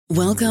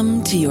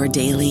Welcome to your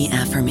daily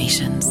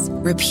affirmations.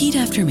 Repeat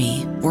after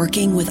me.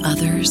 Working with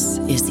others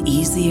is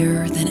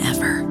easier than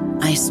ever.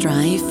 I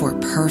strive for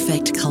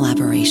perfect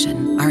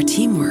collaboration. Our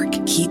teamwork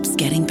keeps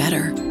getting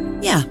better.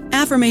 Yeah,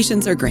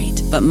 affirmations are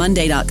great, but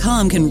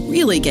Monday.com can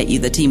really get you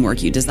the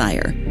teamwork you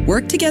desire.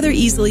 Work together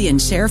easily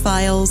and share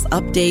files,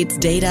 updates,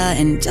 data,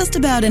 and just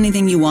about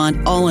anything you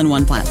want all in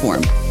one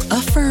platform.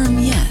 Affirm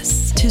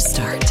yes to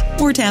start,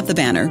 or tap the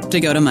banner to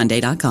go to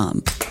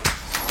Monday.com.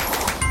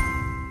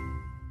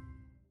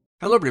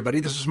 Hello, everybody.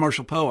 This is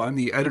Marshall Poe. I'm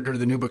the editor of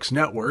the New Books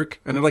Network,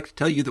 and I'd like to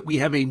tell you that we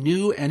have a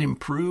new and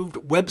improved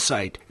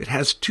website. It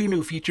has 2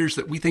 new features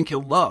that we think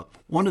you'll love.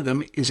 One of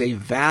them is a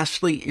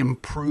vastly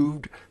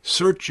improved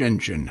search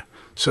engine,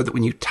 so that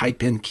when you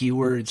type in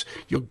keywords,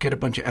 you'll get a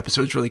bunch of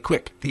episodes really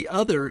quick. The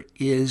other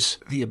is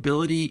the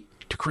ability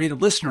to create a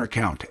listener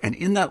account. And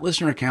in that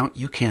listener account,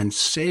 you can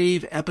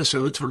save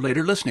episodes for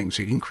later listening.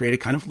 So you can create a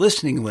kind of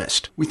listening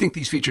list. We think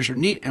these features are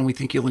neat and we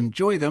think you'll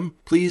enjoy them.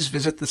 Please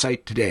visit the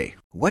site today.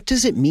 What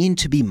does it mean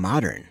to be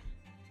modern?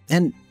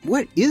 And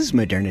what is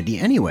modernity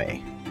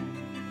anyway?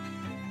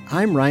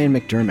 I'm Ryan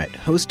McDermott,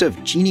 host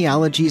of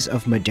Genealogies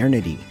of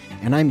Modernity,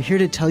 and I'm here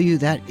to tell you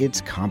that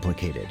it's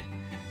complicated.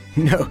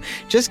 No,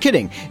 just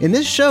kidding. In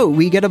this show,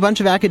 we get a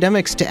bunch of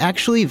academics to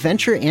actually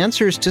venture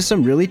answers to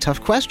some really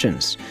tough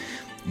questions.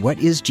 What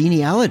is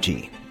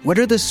genealogy? What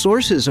are the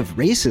sources of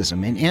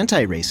racism and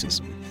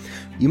anti-racism?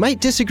 You might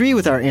disagree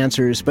with our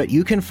answers, but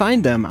you can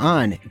find them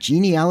on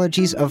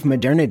Genealogies of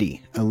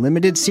Modernity, a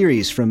limited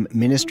series from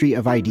Ministry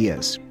of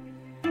Ideas.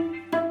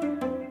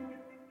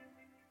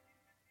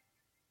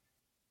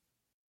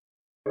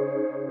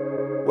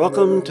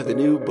 Welcome to the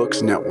New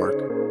Books Network.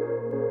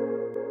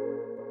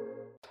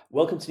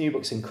 Welcome to New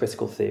Books in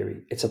Critical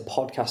Theory. It's a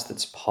podcast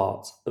that's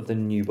part of the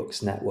New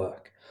Books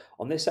Network.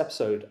 On this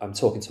episode, I'm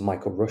talking to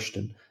Michael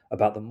Rushton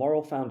about the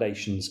moral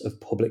foundations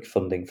of public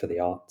funding for the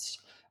arts.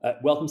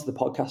 Welcome to the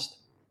podcast.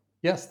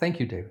 Yes, thank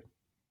you, David.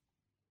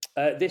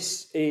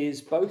 This is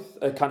both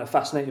a kind of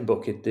fascinating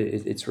book.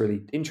 It's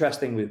really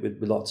interesting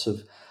with lots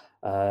of,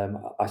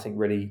 I think,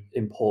 really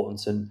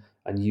important and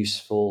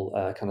useful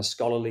kind of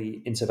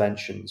scholarly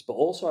interventions. But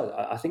also,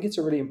 I think it's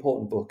a really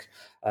important book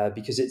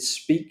because it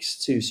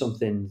speaks to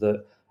something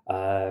that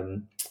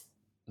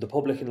the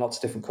public in lots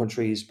of different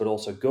countries, but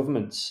also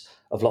governments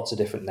of lots of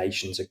different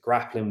nations are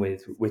grappling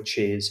with, which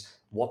is,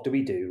 what do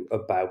we do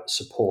about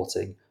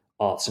supporting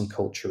arts and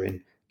culture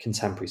in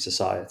contemporary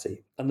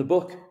society? And the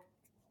book,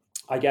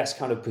 I guess,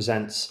 kind of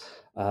presents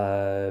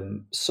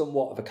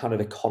somewhat of a kind of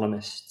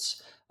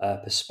economist's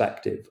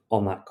perspective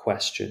on that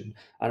question.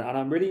 And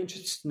I'm really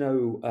interested to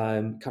know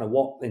kind of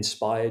what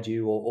inspired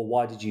you, or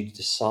why did you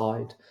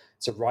decide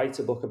to write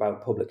a book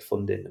about public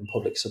funding and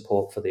public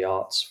support for the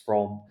arts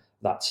from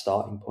that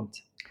starting point?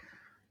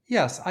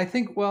 Yes, I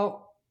think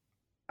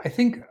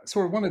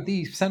sort of one of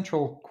the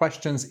central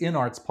questions in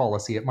arts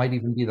policy, it might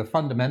even be the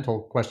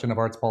fundamental question of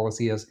arts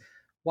policy, is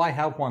why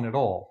have one at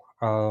all?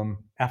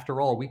 After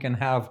all, we can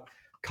have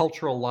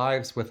cultural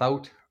lives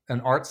without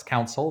an arts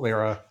council.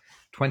 They're a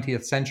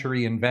 20th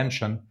century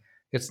invention.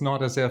 It's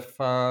not as if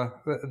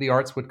the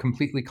arts would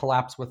completely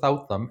collapse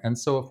without them. And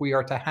so if we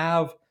are to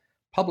have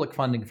public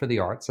funding for the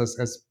arts,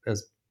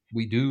 as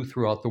we do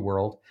throughout the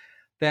world,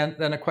 then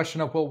a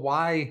question of, well,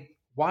 why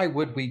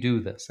would we do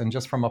this? And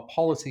just from a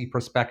policy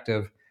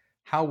perspective,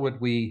 how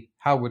would we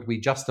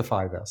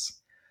justify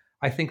this?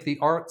 I think the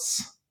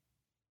arts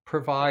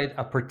provide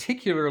a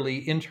particularly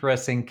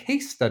interesting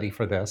case study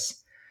for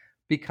this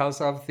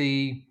because of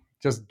the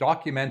just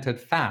documented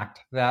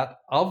fact that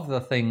of the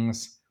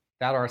things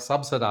that are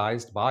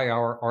subsidized by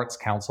our arts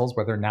councils,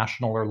 whether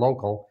national or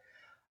local,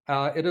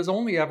 it is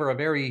only ever a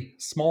very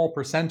small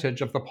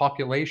percentage of the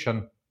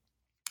population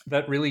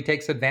that really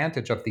takes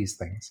advantage of these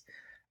things.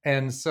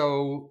 And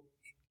so,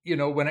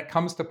 when it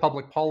comes to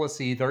public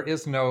policy, there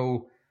is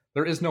no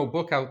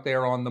book out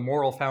there on the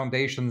moral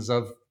foundations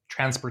of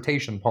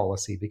transportation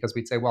policy, because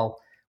we'd say, well,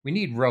 we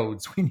need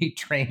roads, we need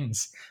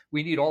trains,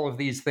 we need all of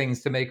these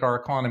things to make our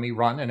economy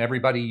run, and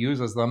everybody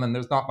uses them, and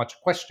there's not much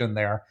question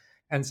there.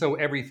 And so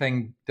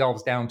everything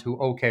delves down to,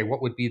 okay,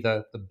 what would be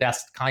the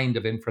best kind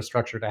of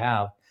infrastructure to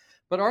have?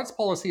 But arts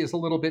policy is a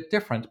little bit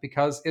different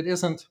because it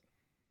isn't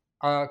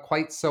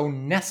quite so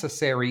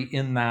necessary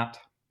in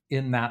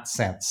that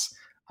sense.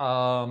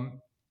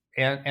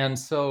 And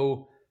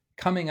so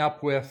coming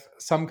up with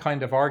some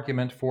kind of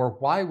argument for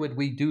why would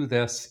we do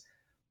this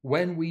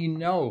when we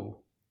know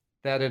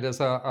that it is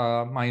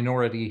a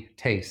minority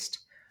taste.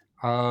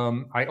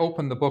 I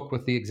opened the book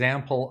with the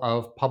example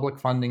of public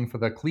funding for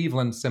the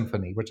Cleveland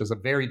Symphony, which is a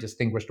very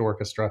distinguished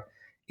orchestra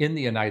in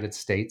the United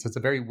States. It's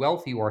a very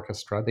wealthy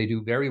orchestra. They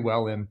do very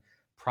well in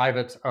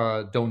private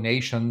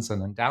donations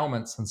and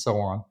endowments and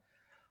so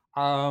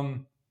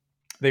on.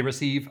 They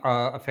receive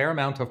a fair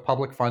amount of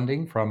public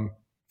funding from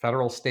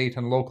federal, state,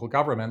 and local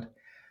government,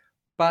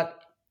 but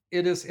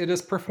it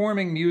is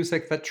performing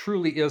music that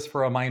truly is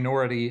for a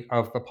minority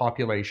of the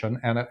population,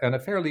 and a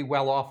fairly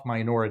well-off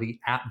minority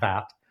at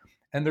that.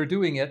 And they're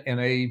doing it in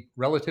a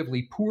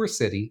relatively poor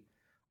city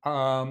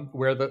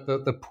where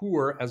the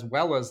poor as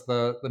well as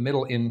the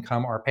middle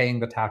income are paying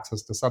the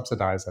taxes to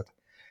subsidize it.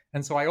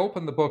 And so I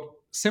opened the book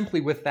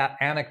simply with that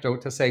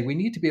anecdote to say we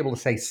need to be able to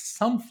say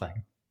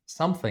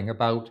something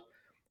about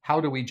how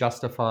do we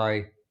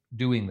justify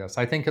doing this.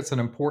 I think it's an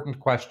important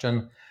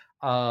question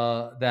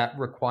that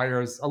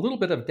requires a little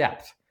bit of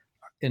depth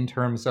in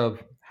terms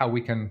of how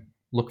we can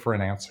look for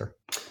an answer.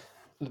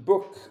 The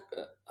book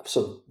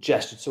sort of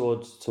gestured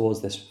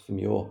towards this from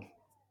your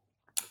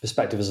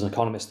perspective as an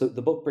economist.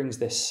 The book brings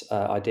this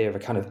idea of a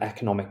kind of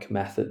economic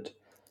method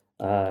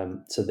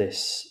to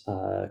this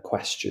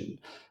question.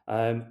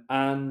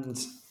 And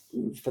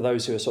for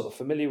those who are sort of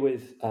familiar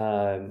with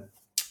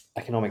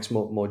economics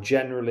more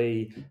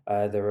generally,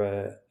 there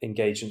are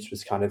engagements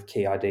with kind of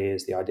key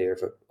ideas, the idea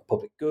of a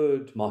public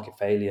good, market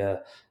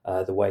failure,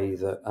 the way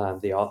that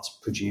the arts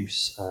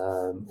produce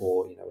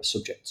or are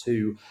subject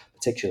to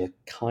particular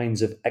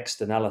kinds of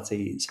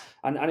externalities.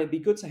 And it'd be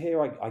good to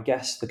hear, I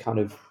guess, the kind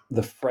of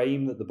the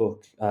frame that the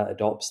book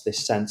adopts,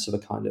 this sense of a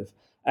kind of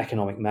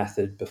economic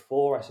method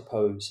before, I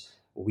suppose,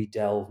 we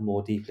delve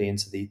more deeply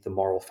into the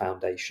moral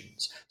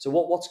foundations. So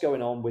what's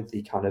going on with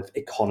the kind of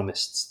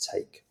economist's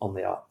take on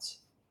the arts?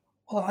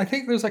 Well, I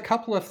think there's a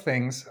couple of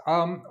things.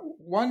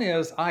 One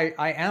is I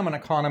am an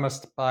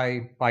economist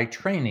by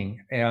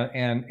training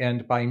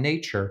and by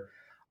nature.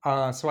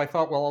 So I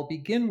thought, well, I'll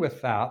begin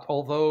with that,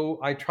 although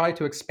I try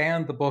to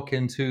expand the book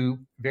into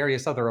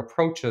various other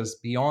approaches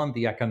beyond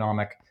the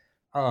economic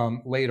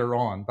later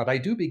on. But I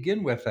do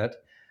begin with it.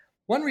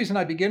 One reason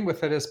I begin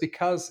with it is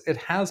because it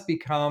has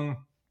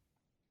become,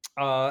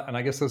 and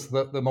I guess this is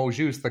the mot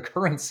juste, the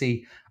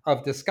currency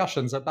of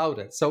discussions about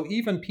it. So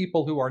even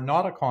people who are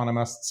not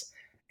economists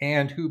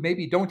and who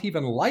maybe don't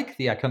even like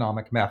the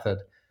economic method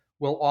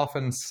will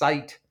often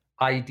cite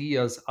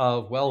ideas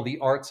of, well, the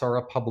arts are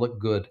a public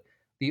good.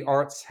 The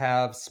arts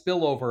have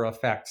spillover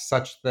effects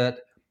such that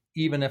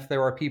even if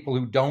there are people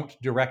who don't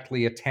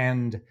directly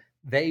attend,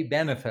 they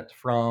benefit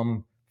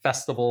from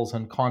festivals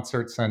and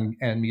concerts and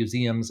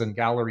museums and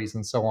galleries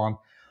and so on.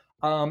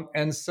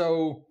 And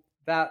so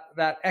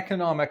that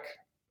economic,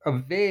 a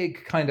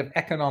vague kind of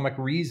economic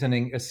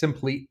reasoning is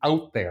simply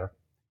out there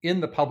in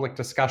the public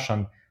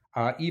discussion,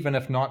 even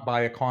if not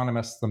by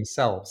economists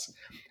themselves.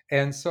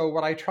 And so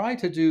what I try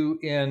to do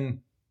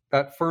in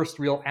that first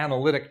real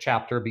analytic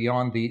chapter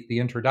beyond the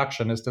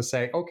introduction is to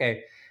say,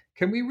 okay,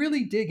 can we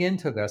really dig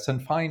into this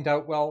and find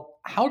out, well,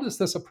 how does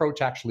this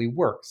approach actually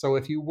work? So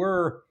if you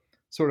were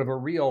sort of a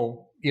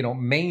real,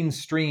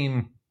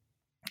 mainstream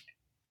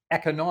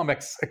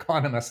economics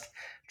economist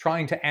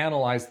trying to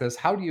analyze this,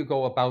 how do you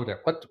go about it?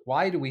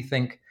 Why do we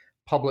think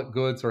public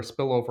goods or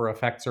spillover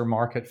effects or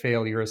market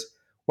failures?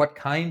 What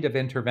kind of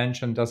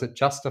intervention does it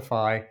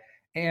justify?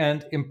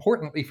 And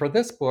importantly for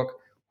this book,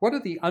 what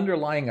are the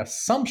underlying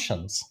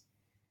assumptions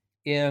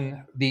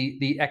in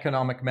the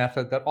economic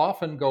method that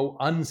often go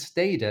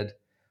unstated,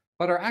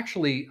 but are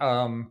actually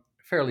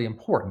fairly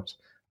important?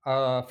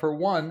 For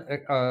one,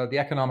 the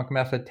economic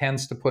method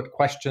tends to put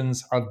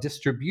questions of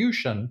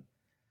distribution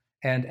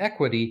and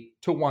equity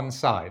to one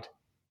side.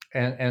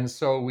 And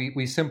so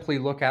we simply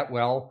look at,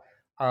 well,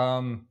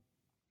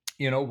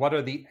 what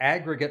are the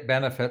aggregate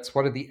benefits?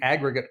 What are the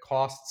aggregate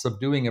costs of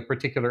doing a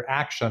particular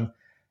action?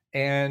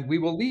 And we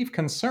will leave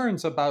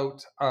concerns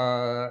about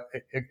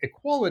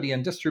equality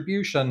and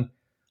distribution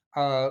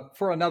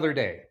for another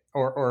day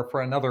or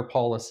for another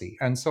policy.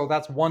 And so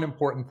that's one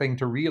important thing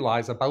to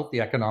realize about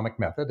the economic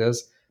method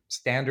is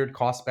standard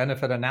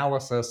cost-benefit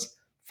analysis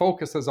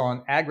focuses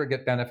on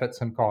aggregate benefits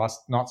and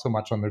costs, not so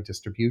much on their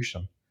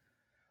distribution.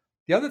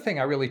 The other thing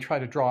I really try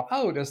to draw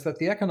out is that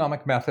the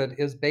economic method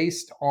is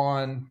based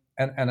on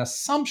an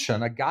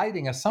assumption, a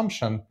guiding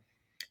assumption,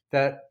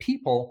 that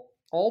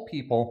all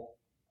people,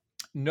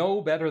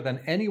 know better than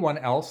anyone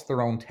else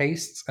their own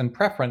tastes and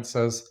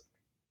preferences,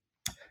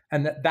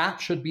 and that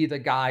should be the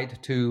guide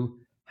to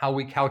how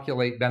we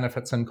calculate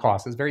benefits and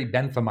costs. It's very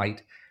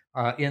Benthamite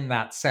in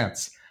that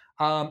sense.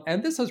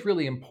 And this is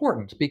really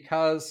important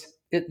because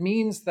it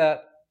means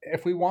that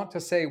if we want to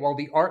say, well,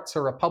 the arts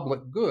are a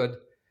public good,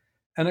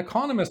 an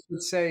economist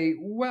would say,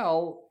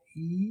 well,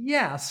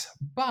 yes,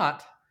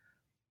 but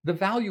the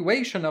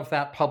valuation of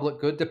that public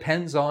good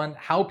depends on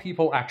how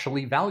people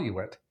actually value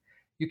it.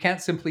 You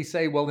can't simply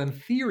say, well, in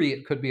theory,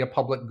 it could be a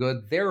public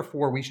good,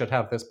 therefore we should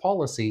have this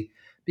policy,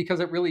 because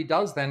it really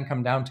does then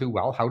come down to,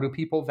 well, how do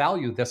people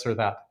value this or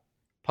that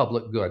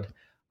public good?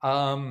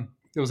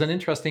 There was an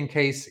interesting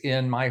case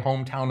in my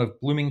hometown of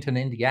Bloomington,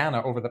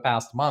 Indiana, over the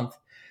past month,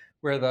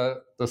 where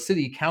the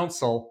city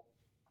council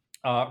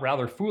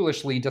rather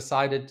foolishly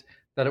decided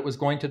that it was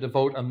going to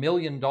devote $1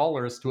 million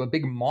to a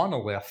big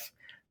monolith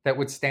that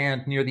would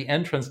stand near the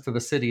entrance to the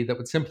city that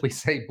would simply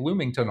say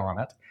Bloomington on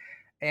it.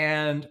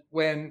 And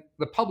when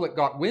the public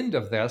got wind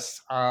of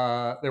this,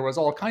 there was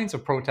all kinds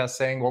of protests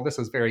saying, well, this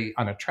is very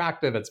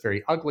unattractive, it's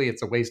very ugly,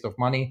 it's a waste of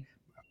money.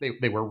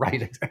 They were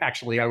right.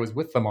 Actually, I was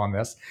with them on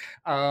this.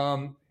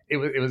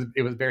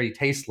 It was very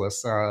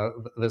tasteless,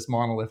 this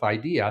monolith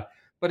idea.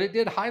 But it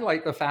did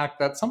highlight the fact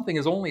that something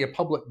is only a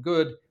public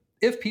good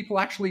if people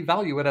actually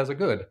value it as a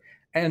good.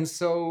 And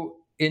so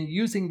in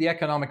using the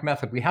economic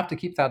method, we have to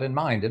keep that in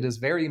mind. It is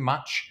very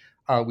much,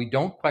 we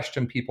don't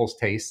question people's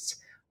tastes.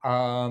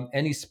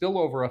 Any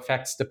spillover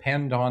effects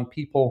depend on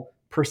people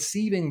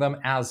perceiving them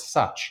as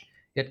such.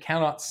 It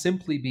cannot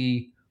simply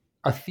be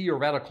a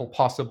theoretical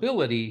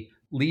possibility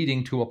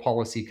leading to a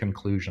policy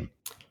conclusion.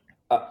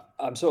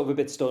 I'm sort of a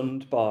bit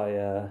stunned by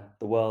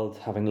the world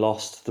having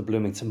lost the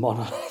Bloomington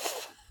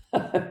monolith.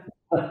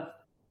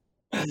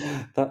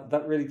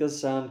 that really does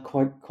sound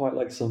quite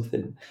like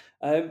something.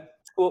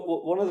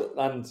 One of the,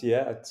 and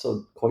yeah,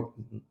 so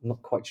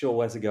not quite sure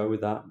where to go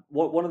with that.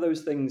 One of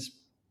those things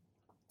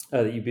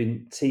that you've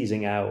been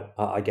teasing out,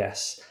 I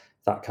guess,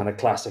 that kind of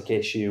classic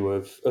issue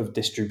of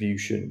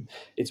distribution.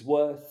 It's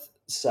worth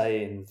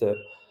saying that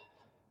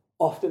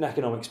often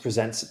economics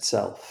presents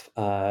itself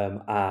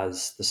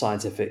as the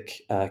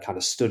scientific kind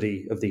of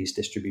study of these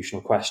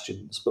distributional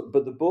questions.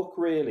 But the book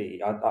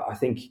really, I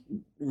think,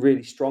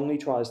 really strongly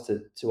tries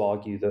to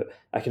argue that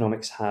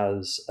economics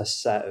has a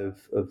set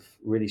of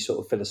really sort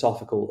of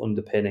philosophical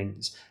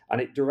underpinnings, and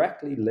it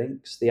directly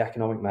links the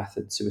economic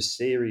method to a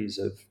series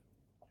of,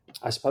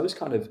 I suppose,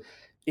 kind of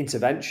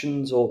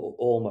interventions or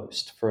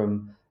almost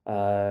from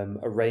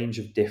a range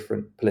of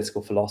different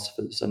political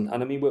philosophers. And I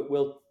mean,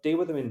 we'll deal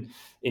with them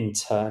in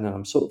turn. And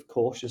I'm sort of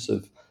cautious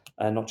of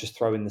not just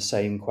throwing the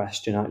same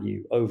question at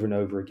you over and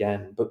over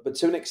again. But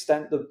to an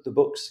extent, the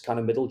book's kind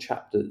of middle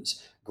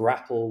chapters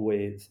grapple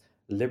with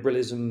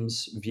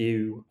liberalism's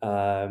view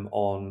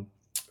on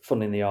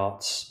funding the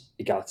arts,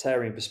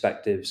 egalitarian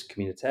perspectives,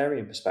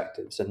 communitarian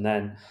perspectives, and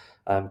then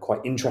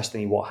quite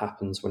interestingly, what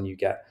happens when you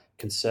get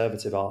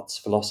conservative arts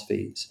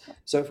philosophies.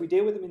 So if we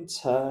deal with them in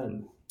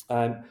turn,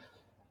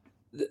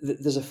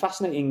 there's a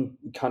fascinating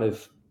kind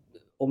of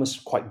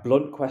almost quite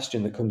blunt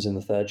question that comes in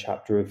the third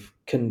chapter of,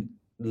 can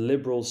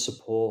liberals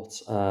support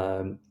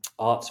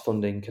arts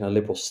funding? Can a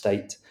liberal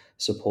state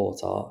support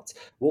art?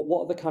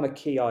 What are the kind of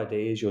key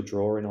ideas you're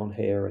drawing on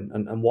here,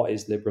 and what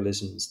is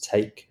liberalism's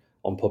take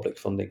on public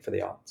funding for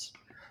the arts?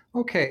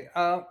 Okay,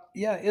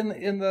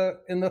 in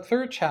the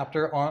third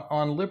chapter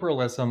on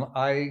liberalism,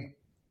 I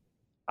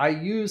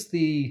use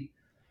the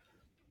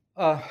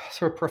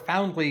sort of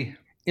profoundly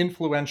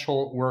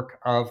influential work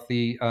of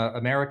the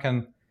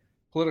American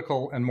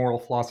political and moral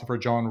philosopher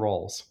John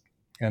Rawls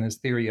and his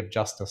theory of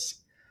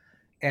justice.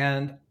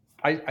 And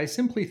I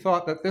simply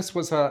thought that this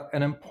was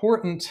an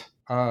important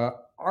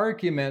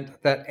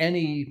argument that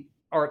any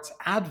arts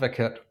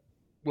advocate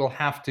will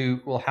have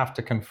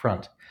to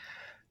confront.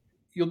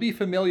 You'll be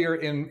familiar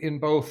in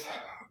both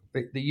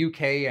the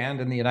UK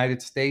and in the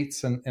United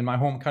States and in my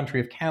home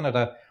country of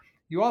Canada,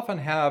 you often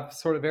have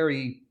sort of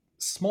very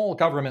small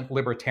government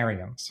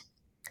libertarians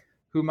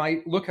who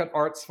might look at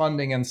arts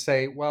funding and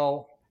say,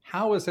 well,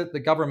 how is it the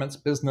government's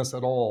business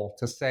at all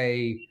to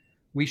say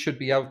we should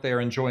be out there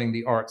enjoying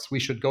the arts? We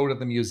should go to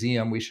the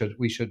museum. We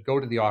should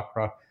go to the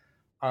opera.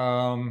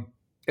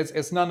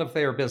 It's none of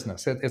their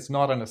business. It's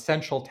not an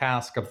essential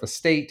task of the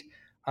state,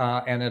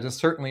 and it is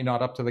certainly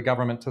not up to the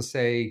government to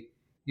say,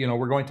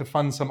 we're going to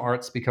fund some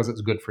arts because it's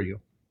good for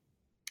you.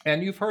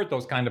 And you've heard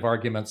those kind of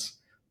arguments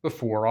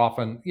before,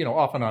 often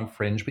on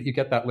fringe, but you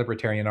get that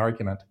libertarian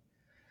argument.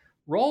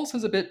 Rawls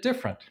is a bit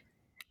different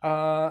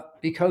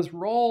because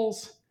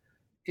Rawls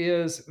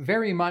is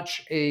very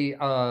much a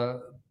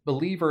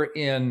believer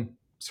in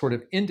sort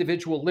of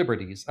individual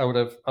liberties out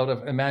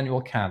of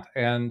Immanuel Kant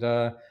and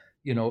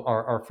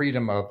our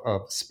freedom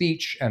of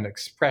speech and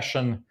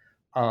expression,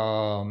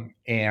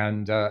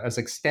 and as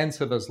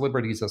extensive as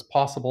liberties as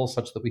possible,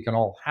 such that we can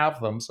all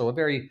have them. So a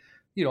very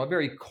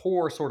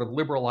core sort of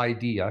liberal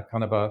idea,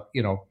 kind of a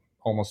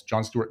almost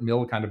John Stuart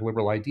Mill kind of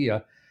liberal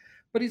idea.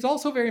 But he's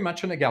also very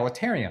much an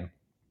egalitarian,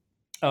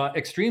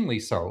 extremely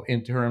so,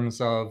 in terms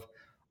of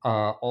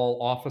all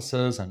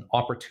offices and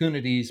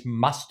opportunities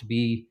must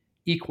be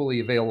equally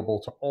available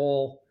to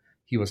all.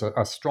 He was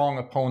a strong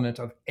opponent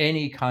of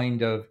any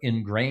kind of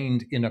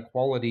ingrained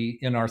inequality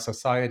in our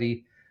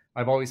society.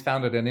 I've always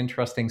found it an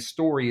interesting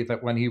story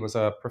that when he was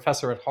a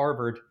professor at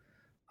Harvard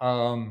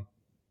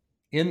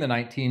in the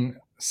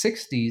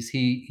 1960s,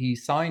 he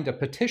signed a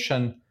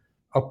petition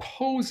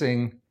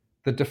opposing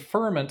the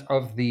deferment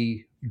of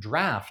the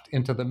draft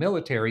into the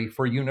military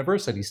for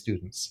university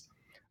students,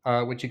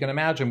 which you can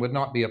imagine would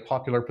not be a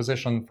popular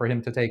position for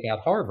him to take at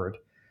Harvard.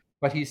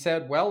 But he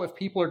said, well, if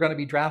people are going to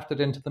be drafted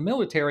into the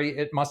military,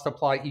 it must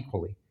apply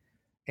equally.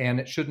 And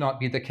it should not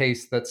be the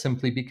case that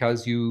simply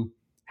because you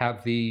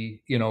have the,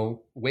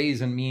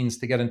 ways and means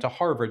to get into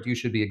Harvard, you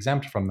should be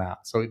exempt from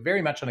that. So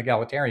very much an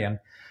egalitarian.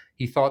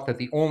 He thought that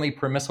the only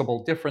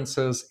permissible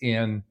differences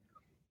in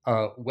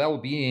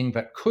well-being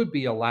that could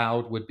be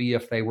allowed would be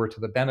if they were to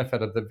the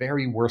benefit of the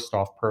very worst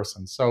off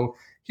person. So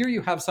here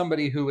you have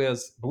somebody who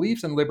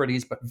believes in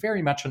liberties, but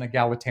very much an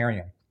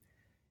egalitarian.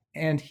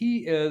 And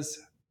he is,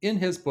 in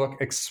his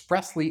book,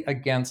 expressly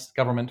against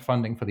government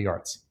funding for the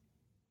arts,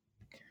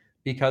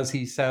 because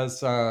he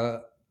says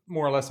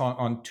more or less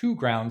on two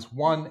grounds.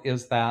 One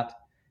is that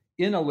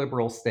in a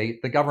liberal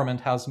state, the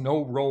government has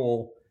no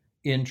role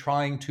in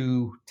trying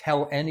to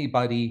tell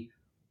anybody,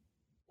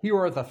 here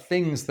are the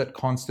things that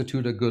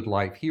constitute a good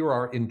life. Here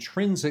are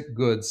intrinsic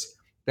goods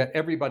that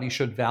everybody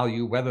should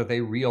value whether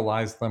they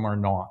realize them or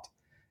not.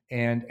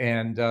 And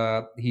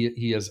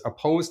he is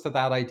opposed to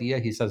that idea.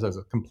 He says it's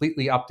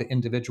completely up to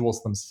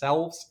individuals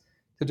themselves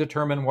to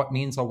determine what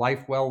means a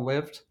life well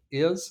lived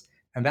is.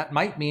 And that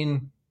might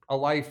mean a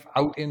life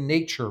out in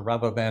nature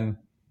rather than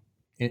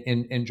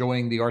in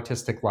enjoying the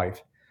artistic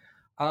life.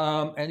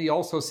 And he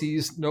also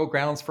sees no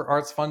grounds for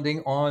arts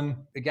funding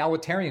on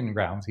egalitarian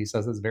grounds. He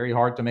says it's very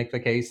hard to make the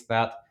case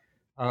that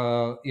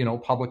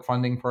public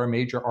funding for our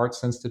major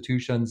arts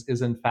institutions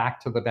is in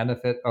fact to the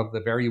benefit of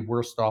the very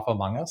worst off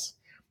among us.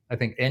 I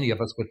think any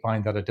of us would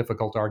find that a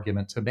difficult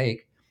argument to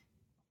make.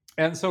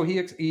 And so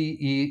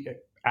he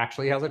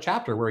actually has a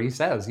chapter where he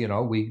says,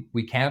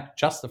 we can't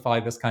justify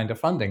this kind of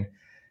funding.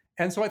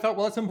 And so I thought,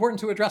 well, it's important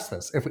to address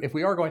this. If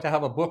we are going to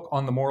have a book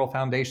on the moral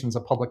foundations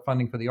of public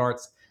funding for the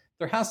arts,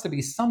 there has to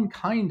be some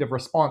kind of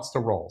response to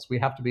Rawls. We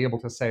have to be able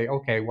to say,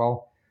 okay,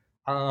 well,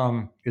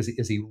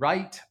 is he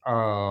right?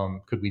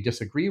 Could we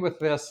disagree with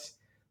this?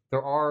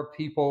 There are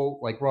people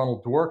like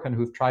Ronald Dworkin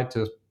who've tried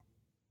to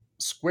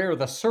square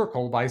the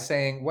circle by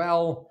saying,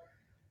 well,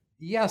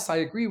 yes, I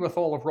agree with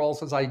all of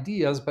Rawls's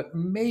ideas, but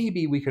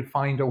maybe we could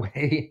find a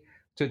way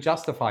to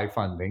justify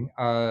funding.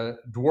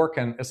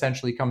 Dworkin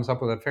essentially comes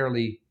up with a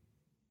fairly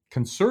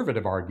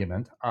conservative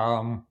argument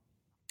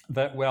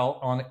that, well,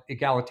 on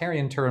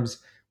egalitarian terms,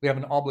 we have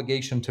an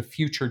obligation to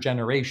future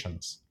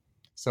generations.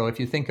 So if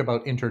you think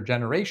about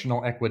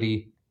intergenerational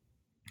equity,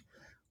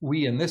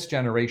 we in this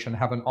generation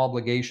have an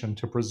obligation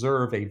to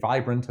preserve a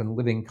vibrant and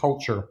living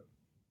culture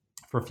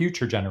for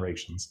future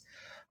generations.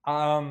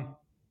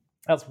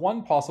 That's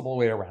one possible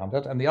way around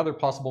it. And the other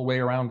possible way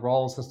around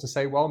Rawls is to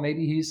say, well,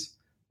 maybe he's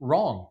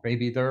wrong.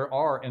 Maybe there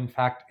are, in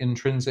fact,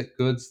 intrinsic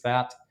goods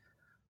that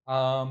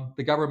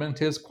the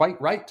government is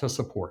quite right to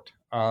support,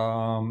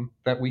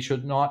 that we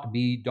should not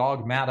be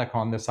dogmatic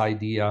on this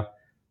idea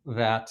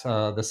that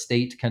the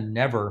state can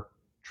never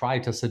try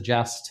to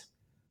suggest,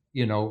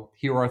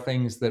 here are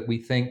things that we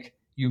think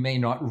you may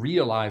not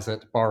realize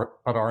it, but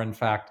are in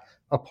fact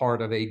a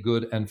part of a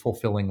good and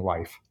fulfilling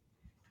life.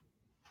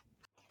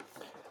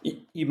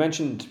 You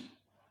mentioned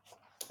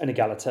an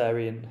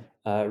egalitarian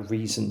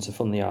reason to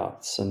fund the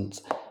arts, and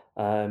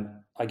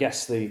I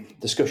guess the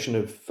discussion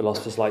of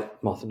philosophers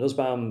like Martha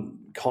Nussbaum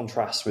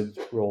contrasts with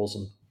Rawls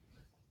and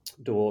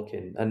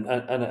Dworkin,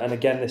 and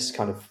again this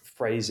kind of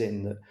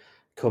phrasing that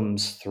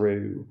comes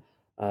through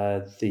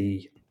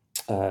the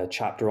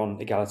chapter on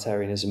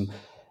egalitarianism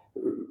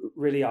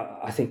really,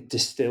 I think,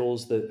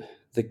 distills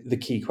the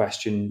key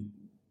question: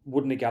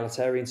 would an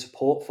egalitarian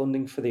support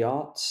funding for the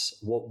arts?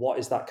 What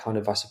is that kind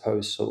of, I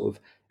suppose, sort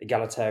of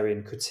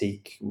egalitarian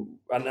critique?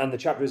 And the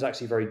chapter is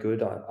actually very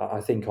good,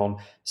 I think, on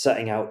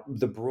setting out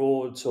the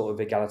broad sort of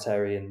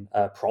egalitarian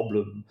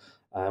problem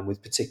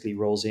with particularly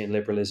Rawlsian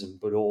liberalism,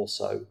 but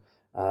also,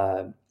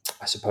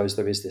 I suppose,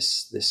 there is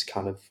this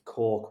kind of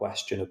core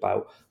question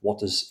about what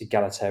does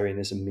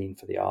egalitarianism mean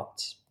for the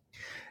arts?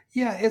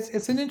 Yeah,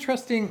 it's an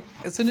interesting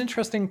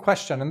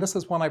question, and this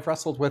is one I've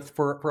wrestled with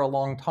for a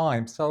long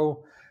time.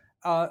 So,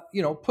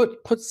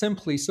 put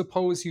simply,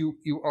 suppose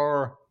you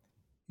are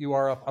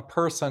a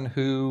person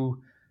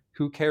who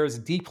cares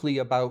deeply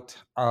about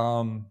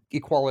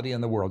equality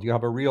in the world. You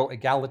have a real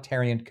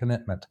egalitarian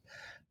commitment.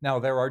 Now,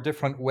 there are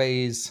different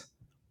ways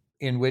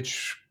in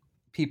which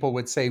people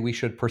would say we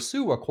should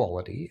pursue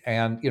equality,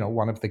 and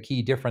one of the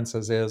key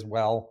differences is,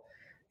 well,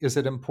 is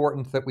it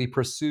important that we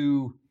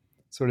pursue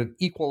sort of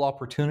equal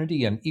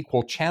opportunity and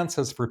equal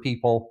chances for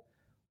people,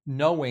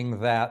 knowing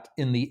that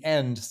in the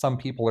end, some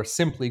people are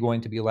simply going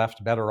to be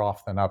left better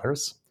off than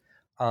others?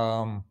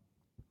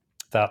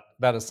 That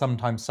is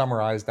sometimes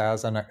summarized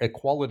as an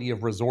equality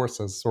of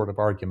resources sort of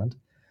argument.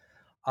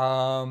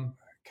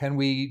 Can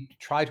we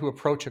try to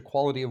approach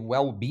equality of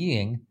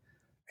well-being?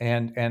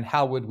 And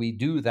how would we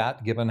do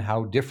that, given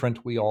how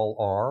different we all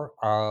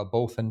are,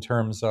 both in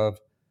terms of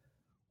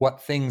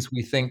what things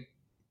we think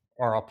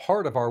are a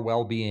part of our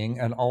well-being,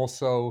 and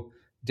also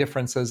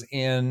differences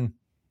in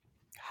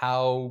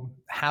how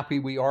happy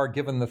we are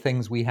given the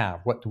things we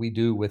have? What do we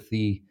do with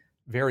the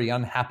very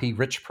unhappy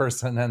rich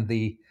person and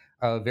the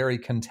very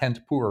content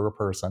poorer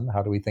person?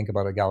 How do we think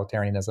about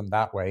egalitarianism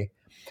that way?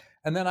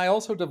 And then I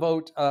also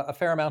devote a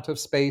fair amount of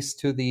space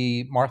to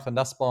the Martha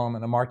Nussbaum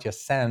and Amartya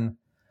Sen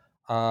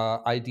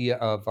idea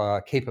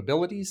of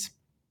capabilities,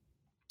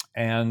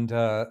 and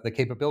the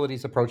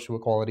capabilities approach to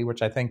equality,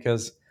 which I think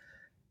is,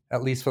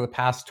 at least for the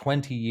past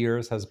 20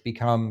 years, has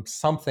become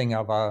something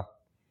of a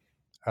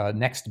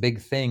next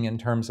big thing in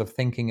terms of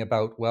thinking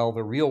about, well,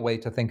 the real way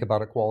to think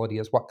about equality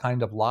is what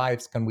kind of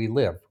lives can we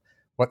live?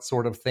 What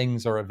sort of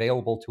things are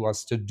available to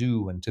us to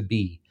do and to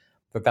be?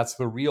 That's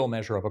the real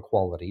measure of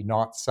equality,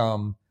 not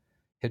some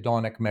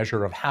hedonic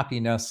measure of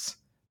happiness,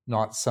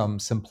 not some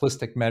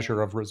simplistic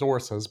measure of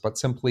resources, but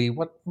simply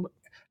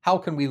how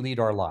can we lead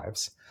our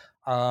lives?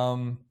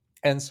 And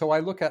so I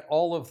look at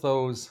all of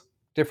those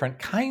different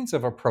kinds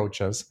of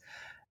approaches,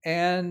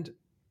 and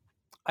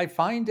I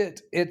find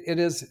it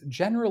is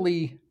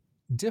generally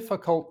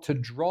difficult to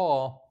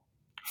draw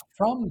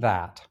from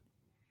that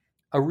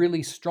a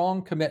really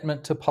strong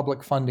commitment to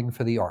public funding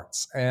for the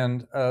arts.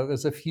 And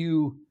there's a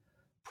few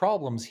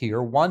problems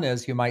here. One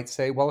is, you might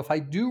say, well, if I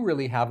do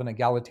really have an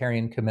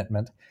egalitarian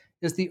commitment,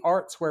 is the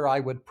arts where I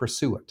would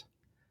pursue it?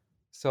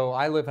 So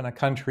I live in a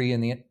country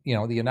in the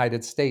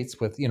United States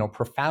with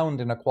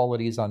profound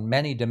inequalities on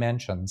many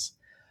dimensions.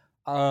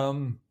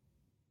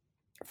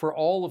 For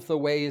all of the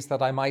ways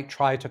that I might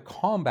try to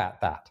combat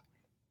that,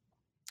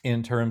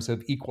 in terms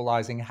of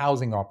equalizing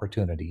housing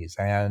opportunities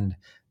and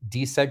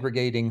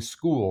desegregating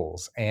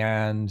schools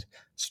and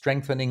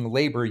strengthening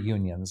labor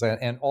unions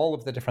and all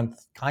of the different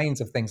kinds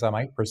of things I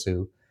might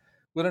pursue,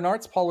 would an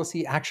arts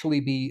policy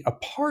actually be a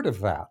part of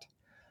that?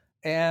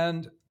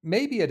 And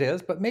maybe it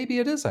is, but maybe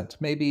it isn't.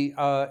 Maybe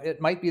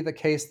it might be the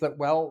case that,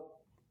 well,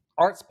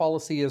 arts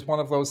policy is one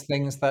of those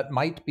things that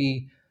might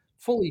be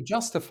fully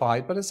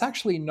justified, but it's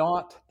actually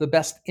not the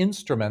best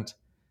instrument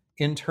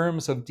in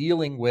terms of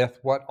dealing with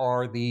what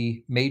are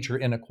the major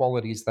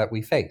inequalities that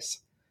we face.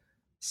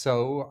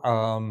 So,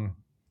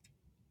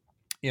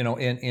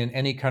 in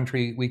any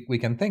country we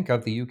can think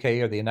of, the UK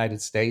or the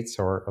United States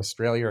or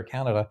Australia or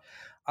Canada,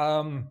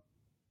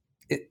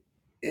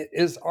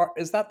 is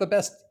that the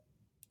best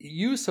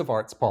use of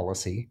arts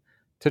policy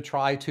to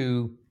try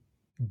to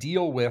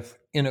deal with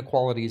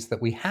inequalities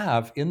that we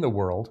have in the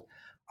world?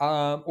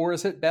 Or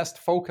is it best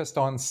focused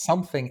on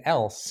something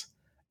else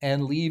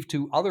and leave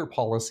to other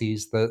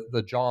policies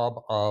the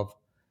job of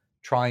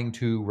trying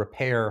to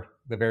repair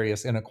the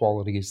various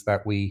inequalities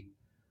that we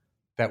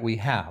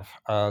have?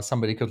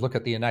 Somebody could look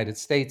at the United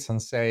States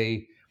and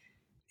say,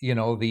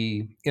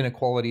 the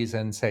inequalities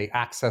in, say,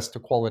 access to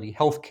quality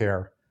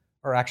healthcare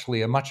are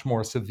actually a much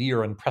more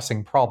severe and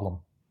pressing problem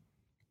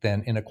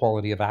than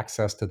inequality of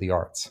access to the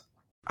arts.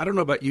 I don't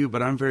know about you,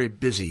 but I'm very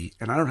busy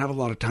and I don't have a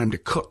lot of time to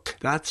cook.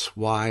 That's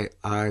why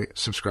I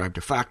subscribe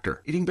to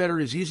Factor. Eating better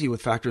is easy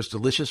with Factor's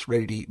delicious,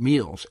 ready-to-eat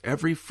meals.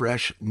 Every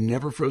fresh,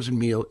 never frozen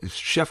meal is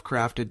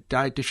chef-crafted,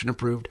 dietitian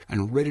approved,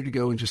 and ready to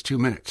go in just 2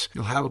 minutes.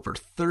 You'll have over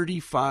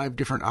 35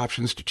 different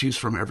options to choose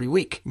from every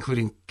week,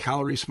 including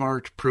Calorie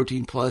Smart,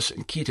 Protein Plus,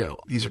 and Keto.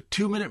 These are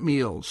 2-minute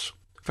meals.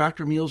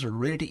 Factor meals are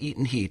ready to eat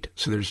and heat,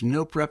 so there's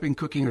no prepping,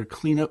 cooking, or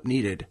cleanup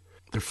needed.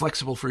 They're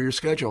flexible for your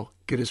schedule.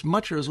 Get as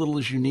much or as little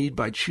as you need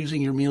by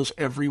choosing your meals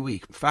every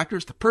week. Factor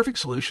is the perfect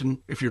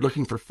solution if you're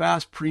looking for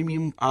fast,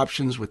 premium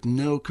options with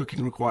no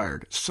cooking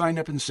required. Sign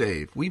up and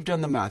save. We've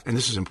done the math, and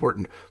this is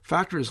important.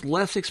 Factor is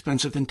less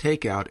expensive than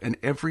takeout, and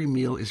every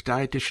meal is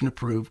dietitian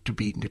approved to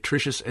be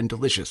nutritious and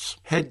delicious.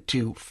 Head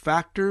to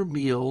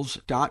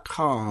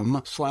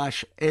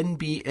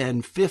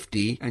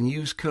factormeals.com/NBN50 and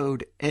use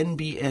code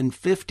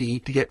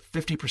NBN50 to get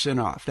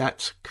 50% off.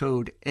 That's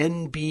code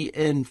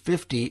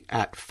NBN50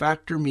 at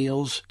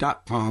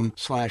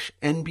factormeals.com/NBN50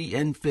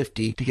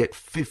 to get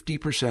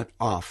 50%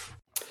 off.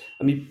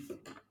 I mean,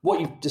 what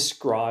you've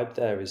described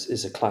there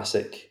is a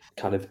classic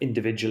kind of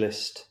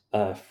individualist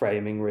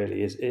framing,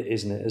 really,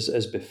 isn't it?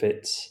 As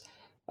befits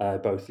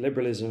both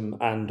liberalism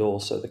and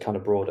also the kind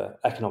of broader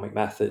economic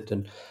method.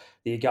 And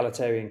the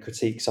egalitarian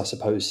critiques, I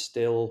suppose,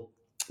 still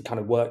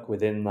kind of work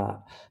within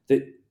that.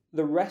 The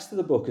rest of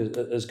the book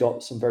has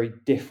got some very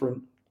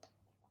different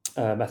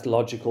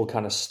methodological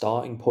kind of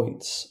starting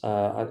points,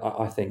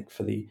 I think,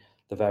 for the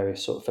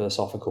various sort of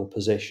philosophical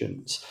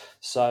positions.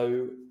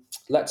 So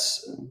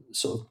let's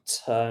sort of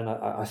turn,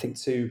 I think,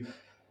 to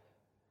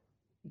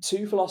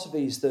two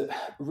philosophies that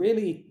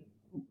really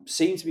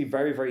seem to be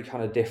very, very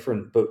kind of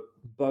different, but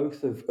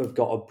both have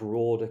got a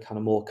broader kind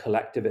of more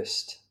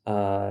collectivist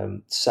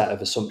set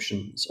of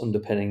assumptions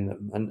underpinning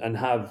them, and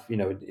have,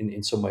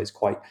 in some ways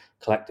quite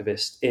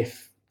collectivist,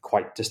 if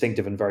quite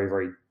distinctive and very,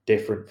 very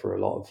different for a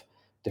lot of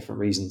different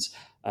reasons,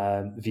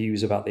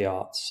 views about the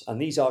arts.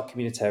 And these are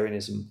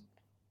communitarianism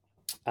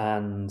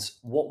and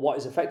what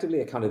is effectively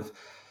a kind of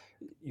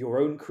your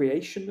own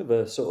creation of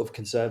a sort of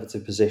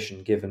conservative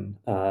position, given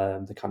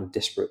the kind of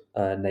disparate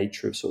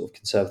nature of sort of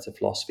conservative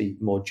philosophy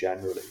more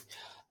generally.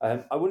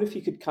 I wonder if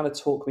you could kind of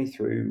talk me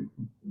through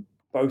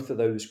both of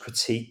those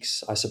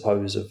critiques, I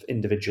suppose, of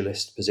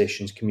individualist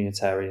positions,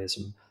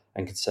 communitarianism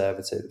and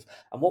conservative,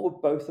 and what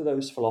would both of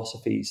those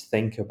philosophies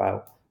think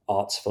about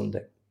arts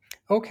funding?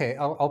 Okay,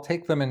 I'll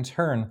take them in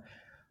turn.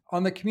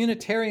 On the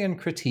communitarian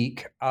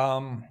critique,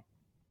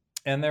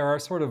 and there are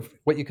sort of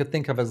what you could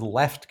think of as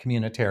left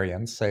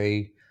communitarians,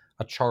 say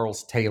a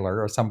Charles Taylor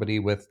or somebody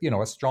with,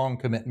 a strong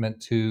commitment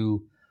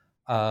to,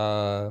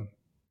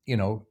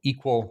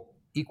 equal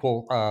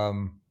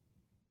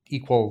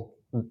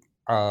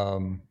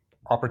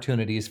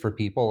opportunities for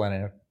people and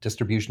a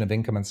distribution of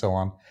income and so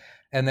on,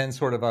 and then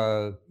sort of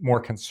a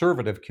more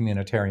conservative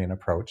communitarian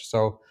approach.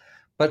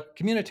 But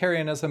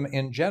communitarianism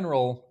in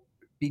general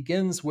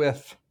begins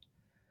with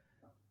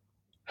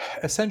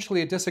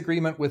essentially a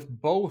disagreement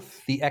with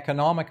both the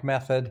economic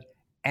method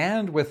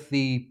and with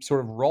the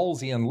sort of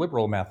Rawlsian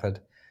liberal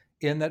method,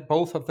 in that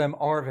both of them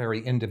are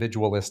very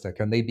individualistic,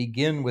 and they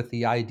begin with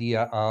the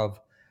idea of,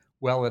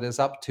 well, it is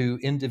up to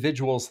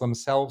individuals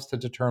themselves to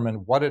determine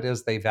what it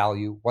is they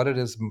value, what it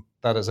is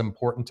that is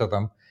important to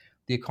them.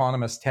 The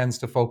economist tends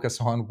to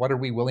focus on what are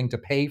we willing to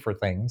pay for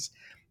things,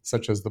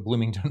 such as the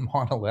Bloomington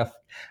monolith,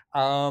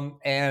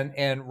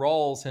 and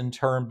Rawls in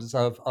terms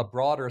of a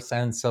broader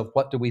sense of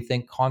what do we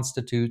think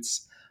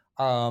constitutes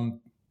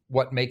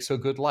what makes a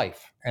good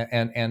life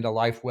and a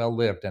life well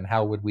lived, and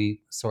how would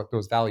we sort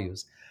those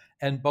values.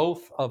 And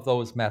both of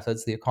those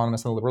methods, the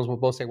economists and the liberals, will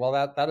both say, well,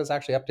 that is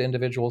actually up to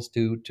individuals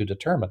to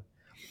determine.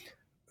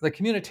 The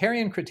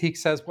communitarian critique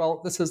says,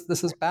 well, this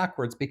is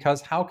backwards,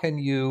 because how can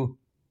you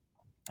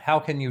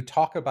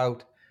talk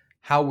about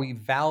how we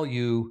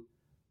value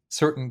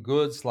certain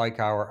goods like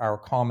our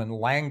common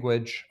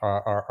language,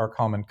 our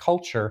common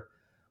culture,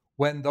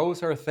 when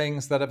those are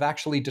things that have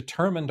actually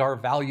determined our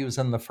values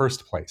in the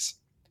first place?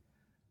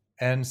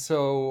 And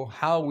so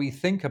how we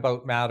think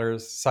about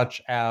matters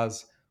such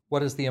as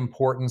what is the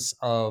importance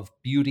of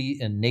beauty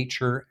in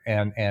nature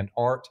and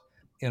art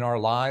in our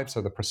lives,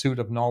 or the pursuit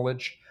of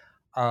knowledge,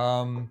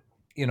 how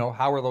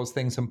are those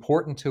things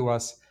important to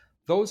us?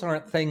 Those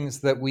aren't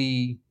things that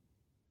we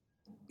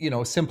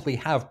simply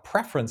have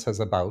preferences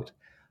about.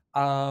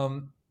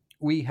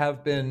 We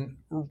have been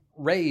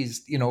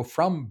raised,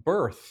 from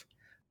birth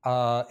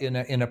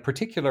in a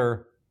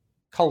particular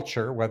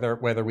culture,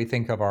 whether we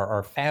think of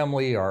our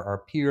family,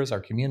 our peers, our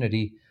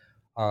community,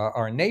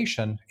 our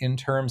nation, in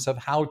terms of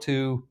how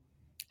to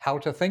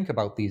think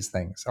about these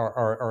things.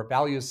 Our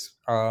values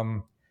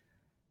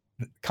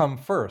come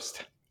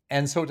first.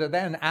 And so to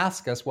then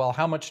ask us, well,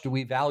 how much do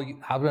we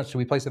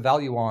place a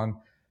value on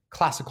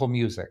classical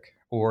music?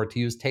 Or to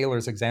use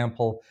Taylor's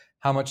example,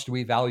 how much do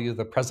we value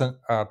the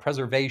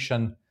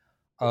preservation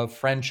of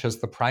French as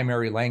the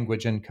primary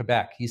language in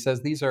Quebec? He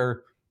says these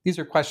are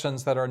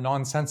questions that are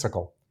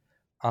nonsensical,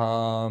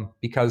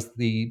 because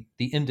the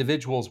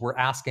individuals we're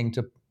asking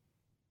to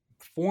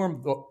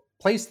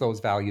place those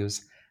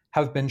values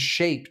have been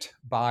shaped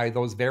by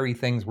those very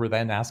things we're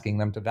then asking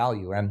them to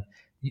value. And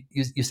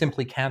you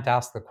simply can't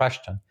ask the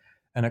question.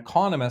 An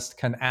economist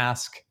can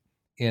ask,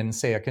 in,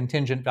 say, a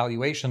contingent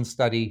valuation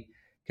study,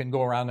 can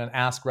go around and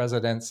ask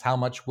residents, how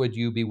much would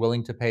you be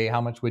willing to pay?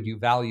 How much would you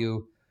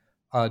value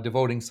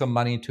devoting some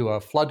money to a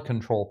flood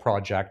control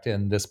project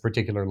in this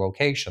particular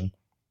location?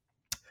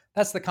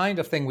 That's the kind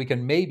of thing we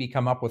can maybe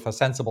come up with a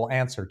sensible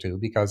answer to,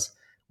 because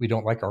we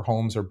don't like our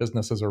homes or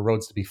businesses or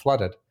roads to be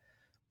flooded.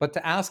 But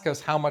to ask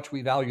us how much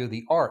we value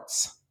the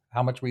arts,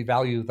 how much we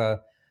value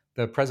the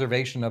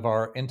preservation of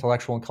our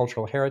intellectual and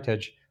cultural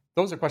heritage,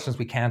 those are questions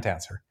we can't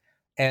answer.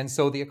 And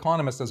so the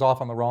economist is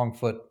off on the wrong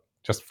foot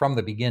just from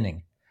the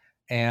beginning.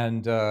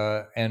 And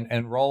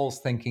Rawls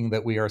thinking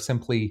that we are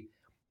simply,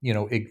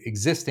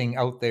 existing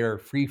out there,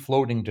 free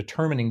floating,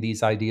 determining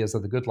these ideas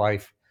of the good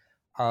life,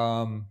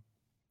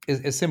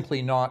 is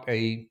simply not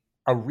a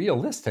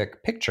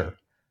realistic picture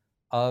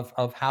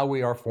of how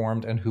we are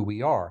formed and who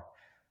we are.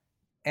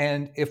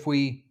 And if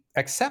we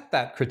accept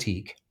that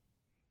critique,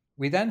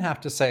 we then have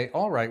to say,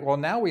 all right, well,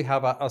 now we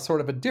have a sort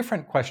of a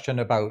different question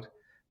about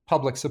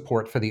public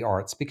support for the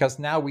arts, because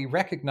now we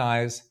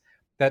recognize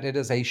that it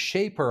is a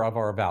shaper of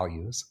our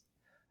values,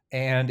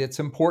 and its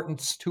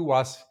importance to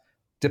us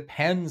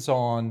depends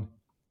on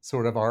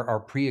sort of our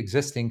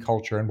pre-existing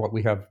culture and what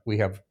we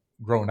have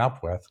grown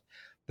up with.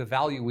 The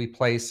value we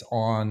place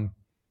on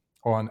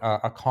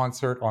a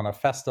concert, on a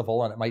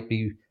festival, and it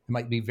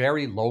might be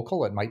very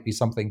local, it might be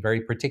something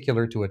very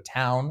particular to a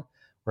town,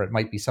 or it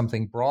might be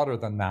something broader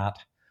than that.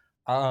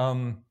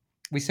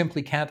 We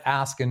simply can't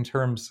ask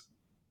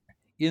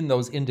in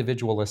those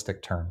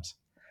individualistic terms.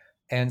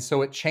 And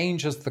so it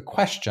changes the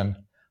question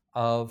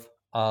of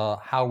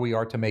how we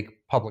are to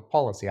make public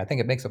policy. I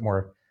think it makes it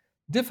more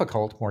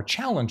difficult, more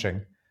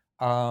challenging,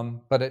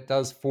 but it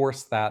does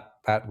force that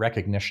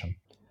recognition.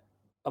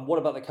 And what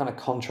about the kind of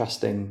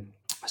contrasting,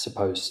 I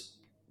suppose,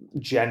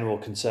 general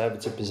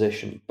conservative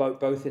position,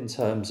 both in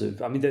terms of,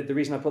 the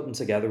reason I put them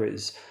together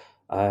is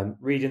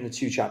reading the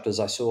two chapters,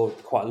 I saw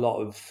quite a lot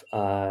of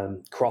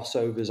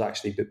crossovers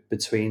actually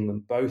between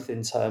them, both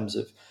in terms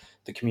of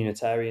the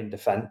communitarian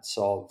defense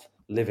of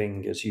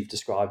living, as you've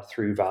described,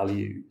 through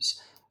values,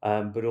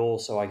 but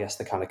also, I guess,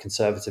 the kind of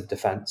conservative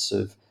defense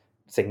of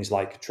things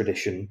like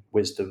tradition,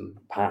 wisdom,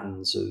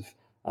 patterns of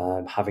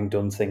having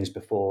done things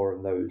before,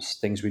 and those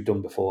things we've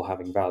done before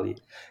having value.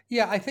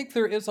 Yeah, I think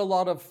there is a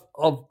lot of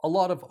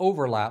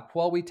overlap.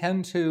 While we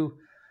tend to,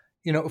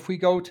 if we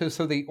go to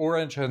the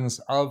origins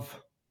of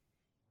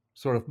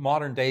sort of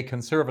modern day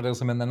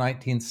conservatism in the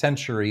 19th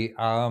century,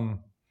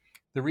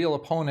 the real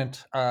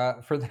opponent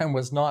for them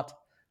was not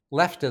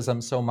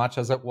leftism so much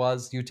as it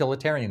was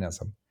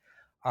utilitarianism,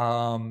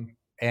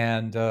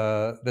 and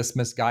this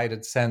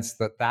misguided sense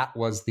that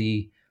was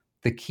the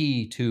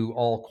key to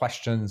all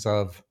questions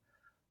of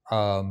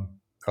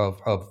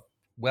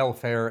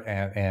welfare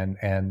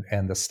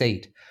and the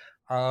state.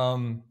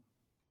 And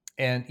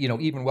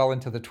even well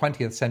into the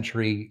 20th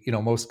century,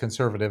 most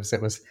conservatives,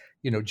 it was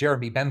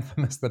Jeremy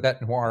Bentham is the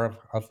bête noire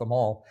of them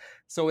all.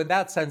 So in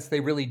that sense, they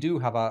really do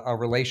have a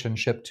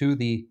relationship to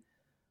the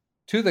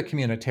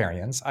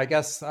communitarians. I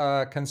guess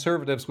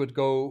conservatives would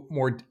go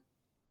more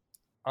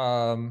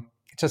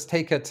just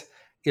take it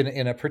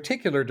in a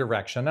particular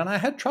direction. And I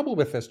had trouble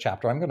with this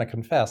chapter. I'm going to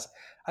confess,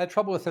 I had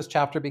trouble with this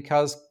chapter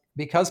because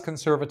because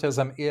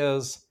conservatism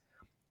is,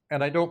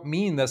 and I don't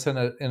mean this in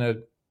a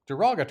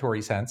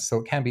derogatory sense, so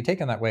it can be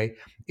taken that way,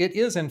 it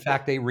is in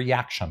fact a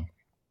reaction.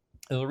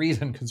 The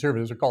reason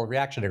conservatives are called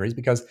reactionaries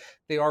because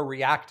they are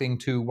reacting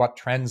to what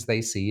trends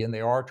they see, and they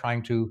are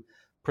trying to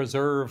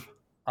preserve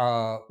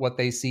what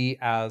they see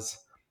as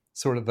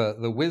sort of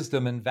the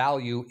wisdom and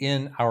value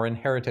in our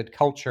inherited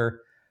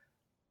culture,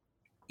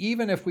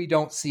 even if we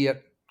don't see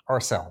it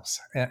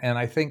ourselves. And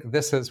I think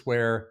this is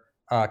where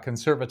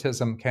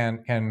conservatism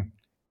can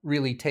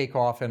really take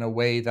off in a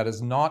way that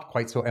is not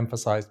quite so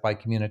emphasized by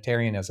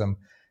communitarianism,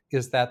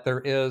 is that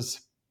there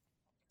is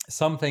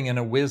something in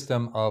a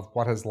wisdom of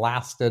what has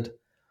lasted,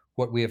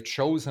 what we have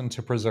chosen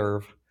to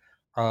preserve.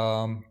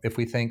 If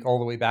we think all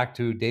the way back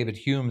to David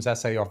Hume's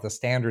essay of the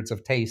standards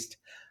of taste,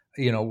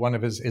 one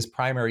of his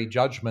primary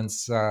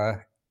judgments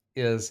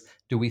is,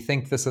 do we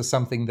think this is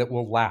something that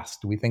will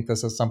last? Do we think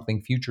this is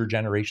something future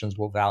generations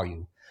will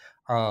value?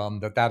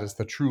 That is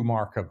the true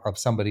mark of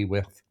somebody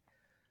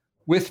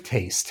with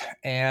taste.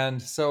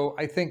 And so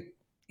I think,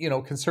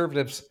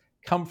 conservatives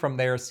come from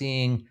there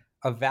seeing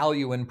a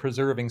value in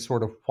preserving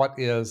sort of what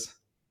is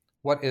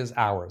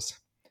ours,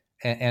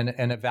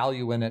 and a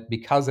value in it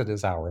because it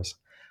is ours.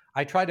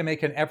 I try to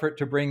make an effort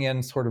to bring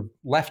in sort of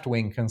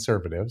left-wing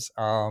conservatives.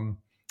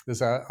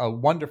 There's a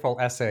wonderful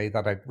essay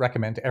that I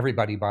recommend to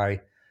everybody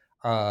by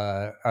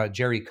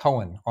Jerry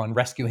Cohen on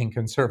rescuing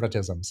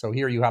conservatism. So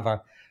here you have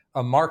a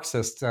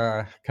Marxist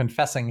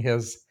confessing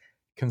his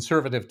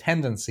conservative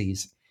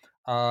tendencies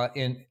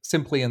in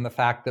the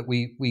fact that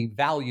we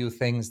value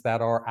things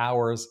that are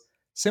ours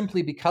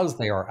simply because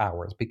they are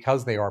ours,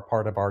 because they are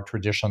part of our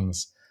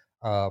traditions,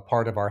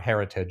 part of our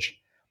heritage,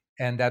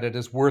 and that it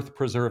is worth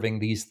preserving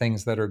these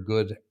things that are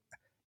good,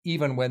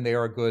 even when they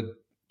are good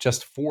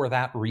just for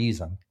that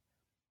reason,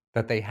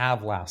 that they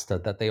have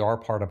lasted, that they are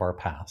part of our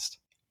past.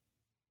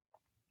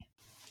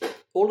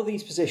 All of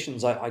these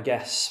positions, I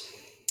guess,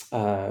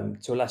 to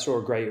a lesser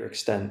or greater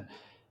extent,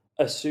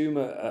 assume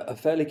a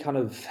fairly kind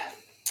of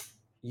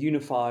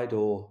unified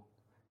or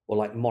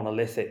like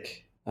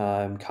monolithic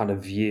kind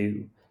of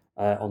view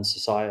on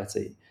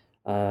society.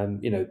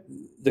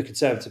 The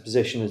conservative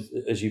position,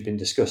 as you've been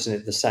discussing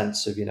it, the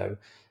sense of,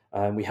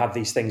 we have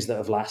these things that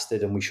have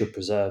lasted and we should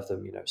preserve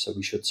them, so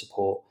we should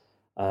support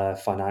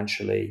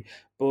financially.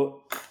 But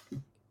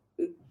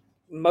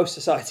most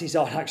societies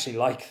aren't actually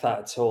like that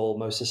at all.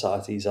 Most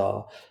societies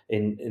are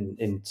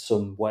in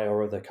some way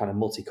or other kind of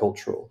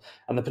multicultural.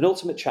 And the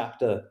penultimate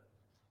chapter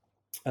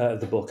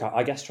of the book,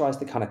 I guess, tries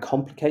to kind of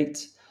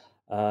complicate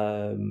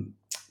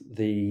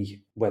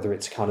whether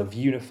it's kind of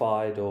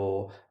unified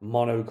or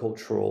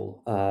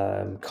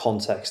monocultural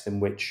context in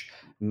which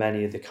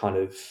many of the kind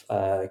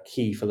of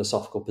key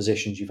philosophical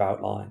positions you've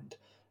outlined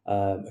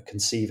are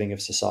conceiving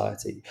of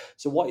society.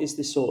 So what is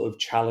this sort of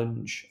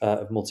challenge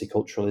of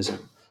multiculturalism?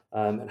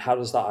 And how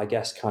does that, I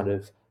guess, kind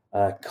of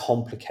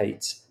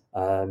complicate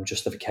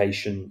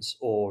justifications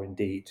or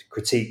indeed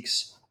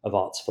critiques of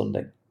arts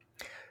funding?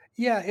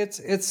 Yeah, it's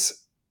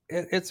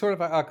sort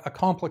of a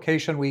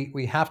complication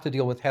we have to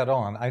deal with head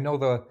on. I know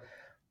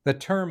the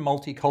term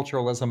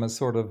multiculturalism has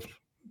sort of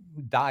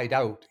died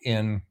out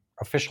in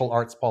official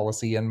arts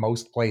policy in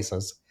most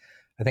places.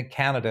 I think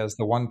Canada is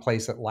the one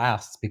place it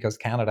lasts because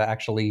Canada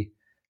actually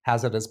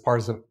has it as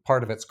part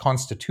of its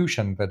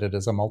constitution that it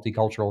is a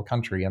multicultural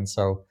country. And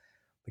so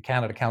the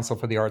Canada Council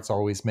for the Arts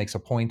always makes a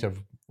point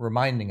of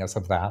reminding us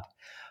of that.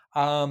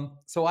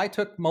 So I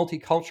took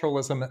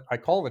multiculturalism, I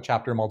call the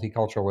chapter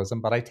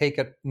multiculturalism, but I take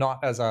it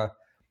not as a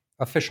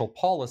official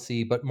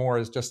policy, but more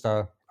as just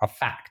a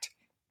fact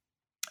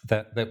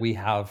that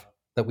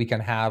we can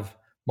have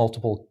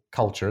multiple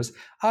cultures.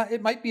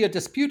 It might be a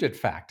disputed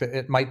fact.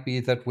 It might be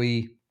that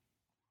we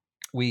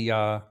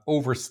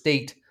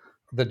overstate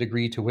the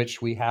degree to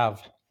which we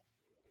have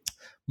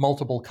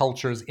multiple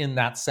cultures in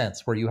that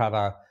sense, where you have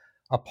a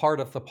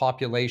part of the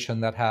population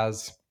that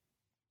has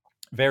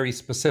very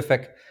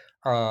specific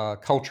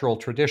cultural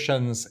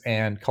traditions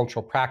and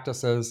cultural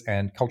practices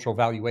and cultural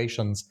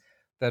valuations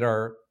that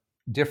are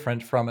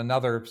different from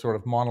another sort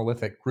of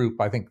monolithic group.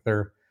 I think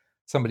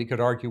somebody could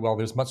argue, well,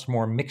 there's much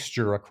more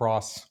mixture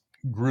across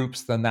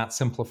groups than that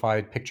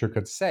simplified picture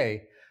could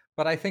say.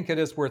 But I think it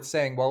is worth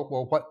saying, well,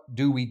 what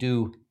do we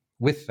do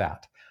with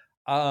that?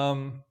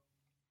 And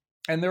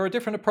there are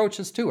different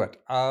approaches to it.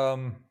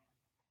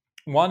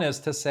 One is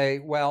to say,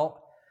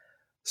 well,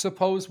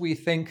 suppose we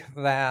think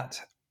that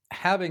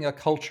having a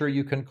culture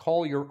you can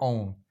call your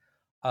own,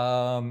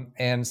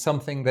 and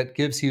something that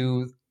gives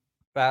you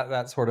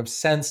that sort of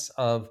sense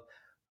of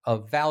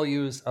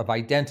values, of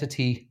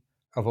identity,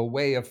 of a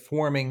way of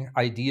forming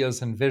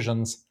ideas and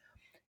visions,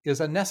 is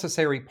a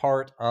necessary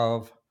part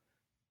of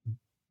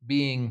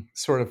being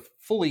sort of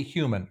fully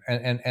human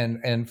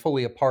and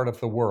fully a part of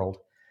the world.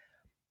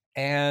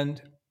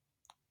 And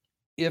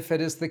if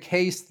it is the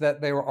case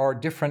that there are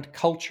different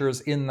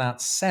cultures in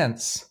that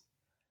sense,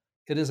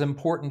 it is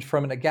important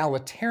from an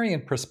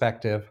egalitarian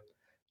perspective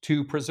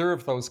to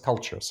preserve those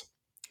cultures.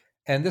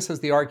 And this is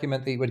the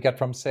argument that you would get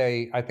from,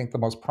 say, I think the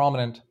most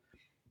prominent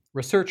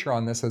researcher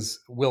on this is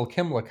Will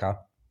Kimlicka,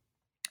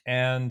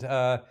 And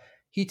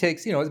he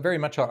takes, it's very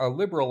much a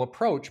liberal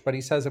approach, but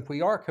he says if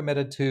we are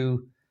committed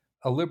to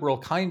a liberal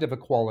kind of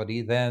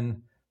equality,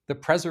 then the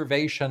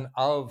preservation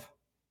of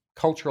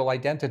cultural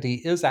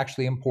identity is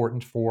actually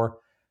important for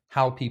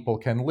how people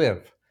can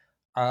live.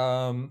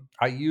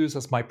 I use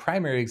as my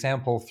primary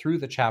example through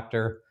the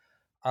chapter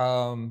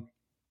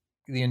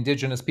the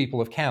Indigenous people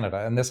of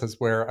Canada. And this is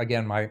where,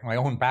 again, my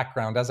own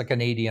background as a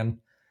Canadian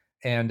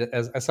and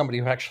as somebody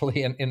who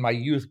actually in my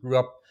youth grew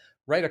up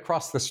right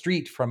across the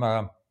street from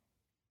a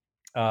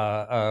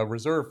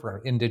reserve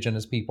for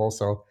Indigenous people.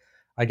 So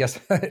I guess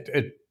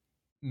it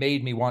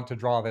made me want to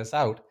draw this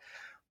out.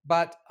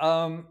 But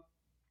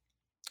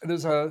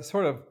there's a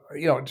sort of,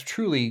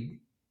 truly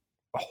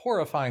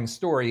horrifying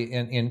story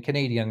in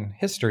Canadian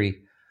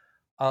history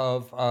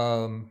of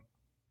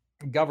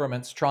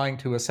governments trying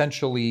to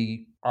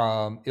essentially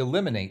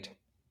eliminate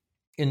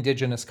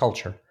Indigenous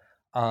culture.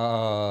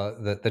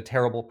 The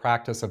terrible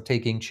practice of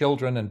taking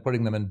children and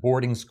putting them in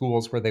boarding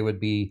schools where they would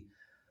be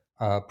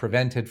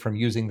prevented from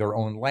using their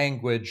own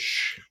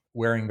language,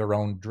 wearing their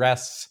own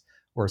dress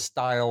or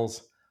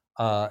styles,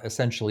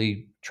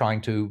 essentially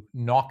trying to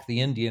knock the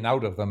Indian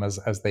out of them,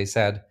 as they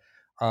said,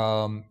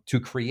 to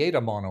create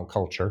a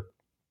monoculture.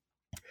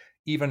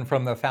 Even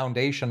from the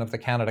foundation of the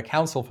Canada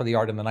Council for the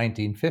Art in the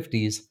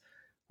 1950s,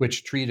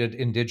 which treated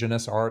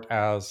Indigenous art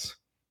as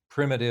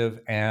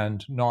primitive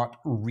and not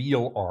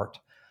real art.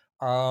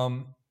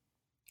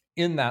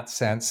 In that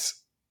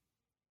sense,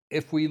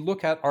 if we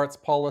look at arts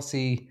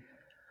policy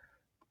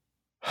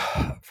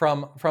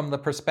from the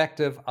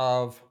perspective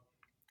of,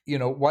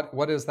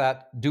 what is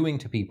that doing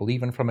to people,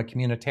 even from a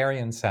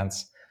communitarian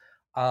sense,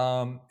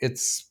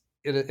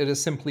 it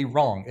is simply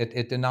wrong.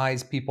 It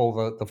denies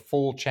people the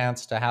full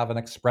chance to have an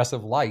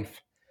expressive life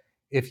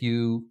if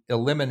you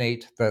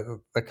eliminate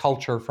the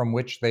culture from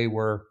which they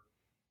were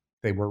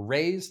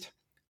raised,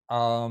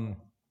 and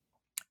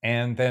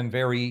then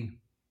very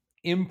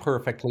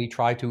imperfectly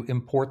try to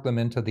import them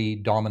into the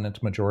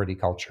dominant majority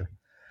culture.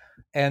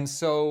 And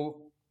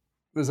so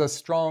there's a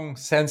strong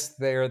sense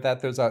there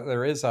that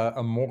there is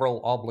a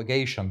moral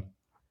obligation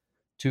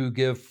to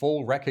give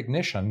full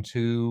recognition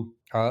to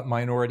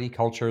minority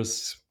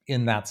cultures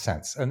in that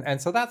sense.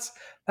 And so that's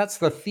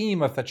the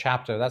theme of the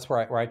chapter. That's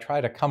where I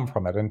try to come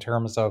from it in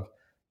terms of,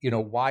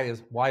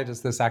 why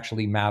does this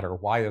actually matter?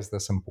 Why is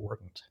this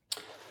important?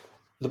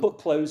 The book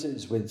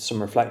closes with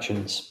some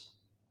reflections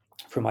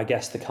from, I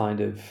guess, the kind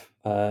of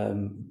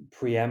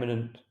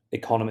preeminent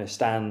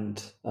economist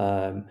and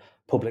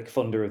public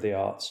funder of the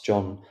arts,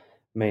 John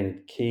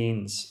Maynard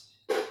Keynes,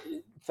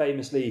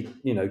 famously,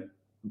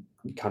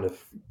 kind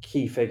of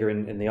key figure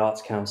in the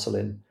Arts Council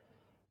in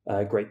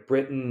Great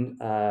Britain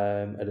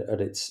at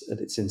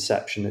its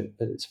inception,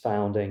 at its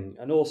founding,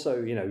 and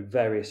also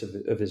various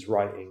of his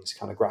writings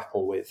kind of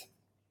grapple with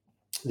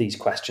these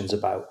questions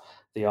about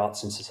the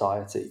arts in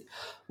society.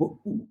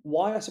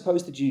 Why, I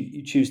suppose, did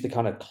you choose to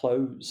kind of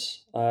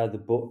close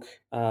the book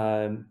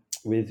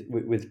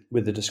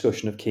with the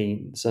discussion of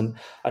Keynes, and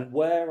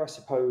where, I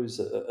suppose,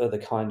 are the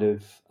kind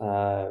of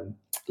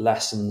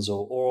lessons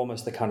or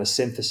almost the kind of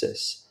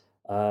synthesis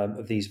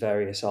of these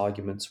various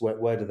arguments?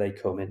 Where do they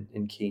come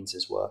in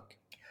Keynes's work?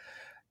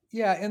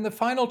 Yeah, in the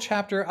final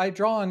chapter, I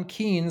draw on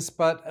Keynes,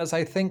 but as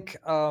I think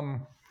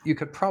you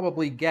could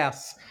probably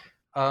guess,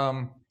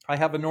 I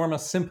have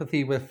enormous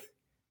sympathy with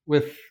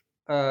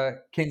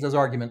Keynes's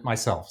argument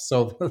myself.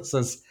 So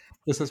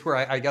this is where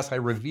I guess I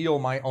reveal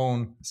my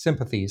own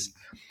sympathies.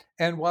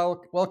 And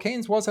while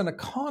Keynes was an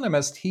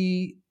economist,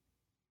 he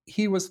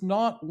was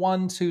not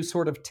one to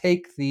sort of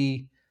take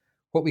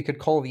what we could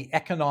call the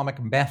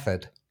economic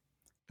method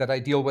that I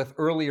deal with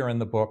earlier in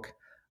the book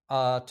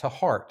to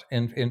heart.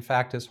 In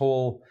fact, his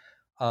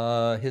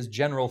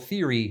general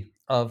theory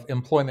of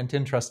employment,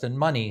 interest, and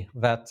money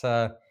that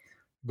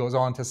goes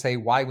on to say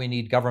why we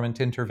need government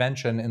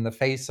intervention in the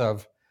face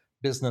of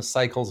business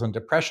cycles and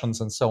depressions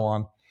and so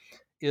on,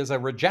 is a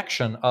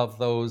rejection of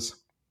those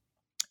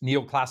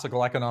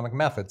neoclassical economic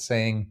methods,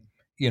 saying,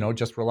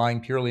 just relying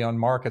purely on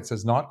markets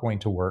is not going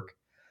to work.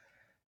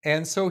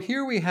 And so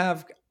here we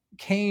have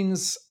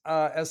Keynes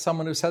as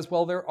someone who says,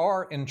 well, there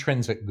are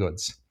intrinsic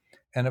goods.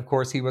 And of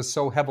course, he was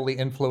so heavily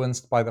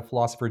influenced by the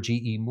philosopher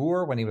G.E.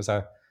 Moore when he was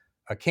a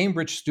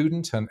Cambridge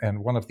student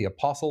and one of the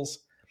apostles.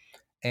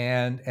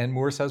 And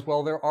Moore says,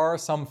 well, there are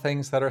some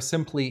things that are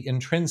simply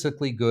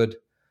intrinsically good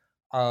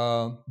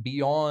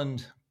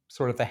beyond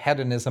sort of the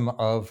hedonism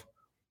of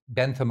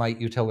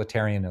Benthamite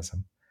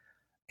utilitarianism.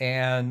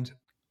 And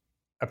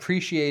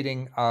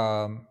appreciating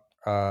and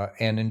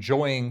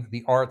enjoying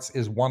the arts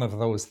is one of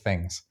those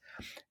things.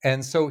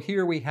 And so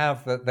here we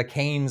have the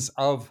Keynes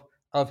of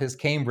his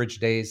Cambridge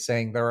days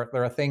saying there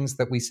are things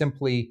that we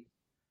simply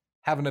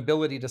have an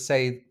ability to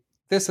say,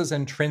 this is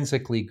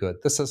intrinsically good.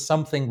 This is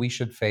something we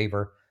should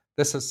favor.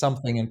 This is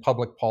something in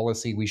public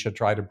policy we should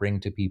try to bring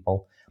to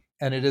people.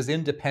 And it is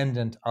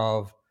independent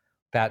of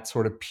that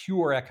sort of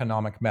pure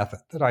economic method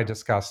that I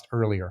discussed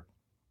earlier.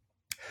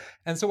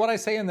 And so what I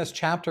say in this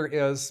chapter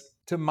is,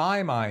 to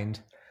my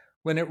mind,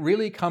 when it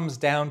really comes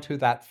down to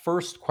that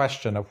first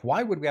question of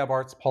why would we have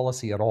arts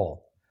policy at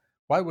all?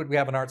 Why would we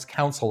have an arts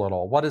council at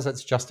all? What is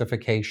its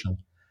justification?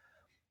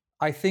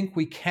 I think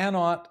we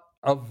cannot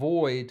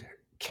avoid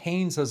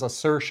Keynes's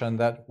assertion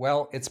that,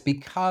 well, it's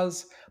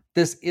because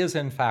this is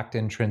in fact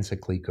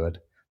intrinsically good.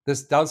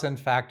 This does in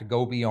fact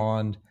go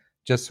beyond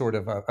just sort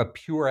of a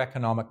pure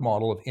economic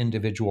model of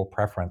individual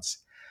preference.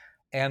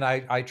 And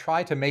I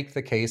try to make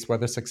the case,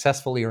 whether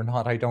successfully or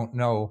not, I don't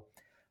know,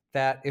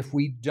 that if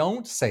we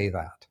don't say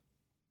that,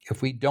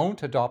 if we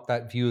don't adopt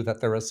that view that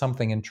there is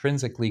something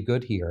intrinsically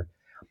good here,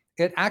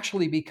 it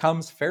actually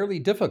becomes fairly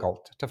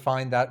difficult to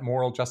find that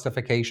moral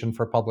justification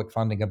for public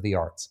funding of the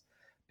arts.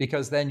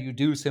 Because then you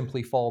do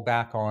simply fall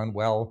back on,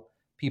 well,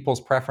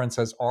 people's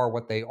preferences are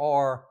what they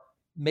are.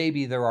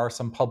 Maybe there are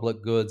some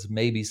public goods,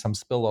 maybe some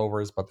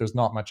spillovers, but there's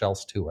not much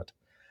else to it.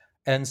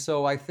 And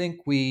so I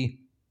think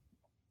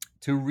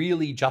to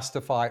really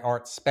justify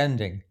arts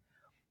spending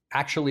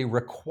actually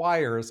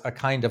requires a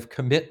kind of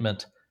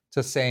commitment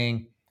to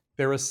saying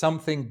there is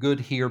something good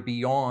here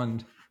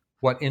beyond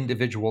what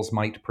individuals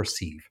might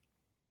perceive.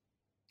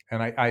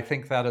 And I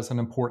think that is an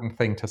important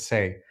thing to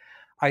say.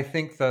 I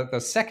think the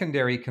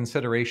secondary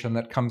consideration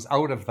that comes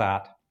out of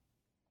that,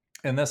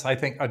 and this I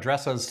think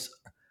addresses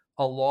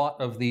a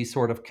lot of the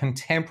sort of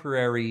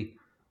contemporary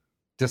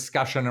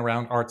discussion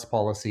around arts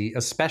policy,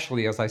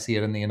 especially as I see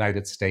it in the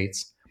United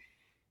States,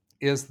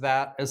 is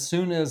that as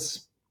soon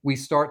as we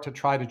start to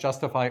try to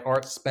justify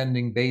arts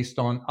spending based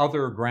on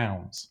other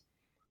grounds,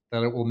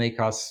 that it will make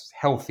us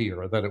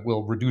healthier, that it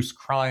will reduce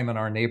crime in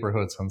our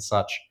neighborhoods and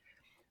such,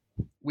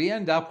 we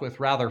end up with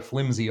rather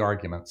flimsy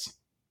arguments.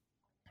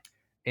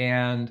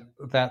 And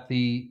that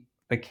the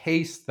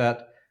case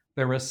that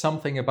there is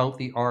something about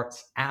the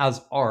arts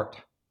as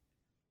art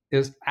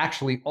is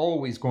actually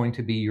always going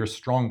to be your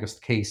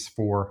strongest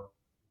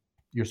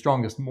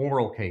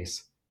moral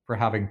case for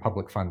having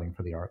public funding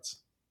for the arts.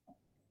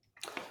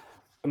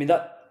 I mean,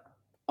 that,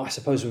 I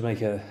suppose, would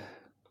make a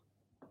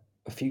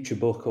future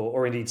book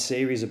or indeed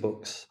series of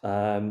books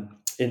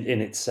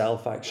in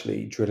itself,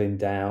 actually drilling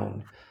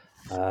down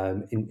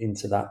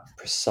into that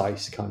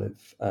precise kind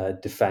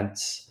of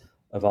defense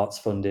of arts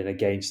funding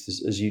against,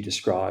 as you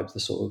described, the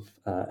sort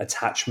of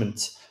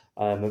attachment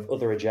of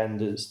other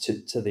agendas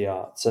to the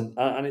arts.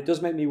 And it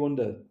does make me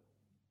wonder,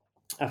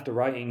 after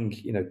writing,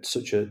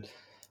 such a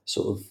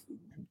sort of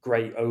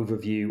great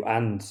overview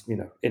and,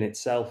 in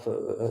itself,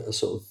 a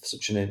sort of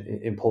such an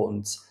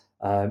important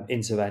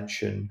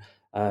intervention,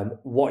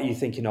 what are you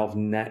thinking of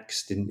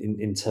next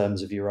in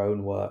terms of your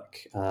own work?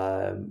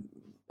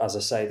 As I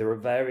say, there are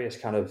various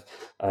kind of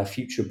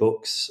future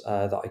books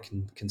that I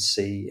can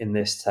see in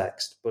this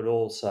text, but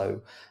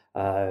also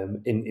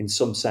in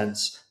some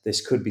sense,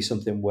 this could be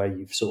something where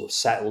you've sort of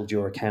settled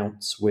your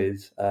accounts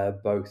with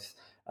both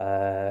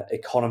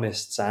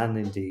economists and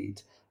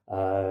indeed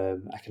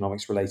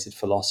economics-related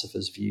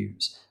philosophers'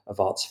 views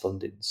of arts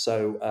funding.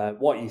 So,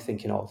 what are you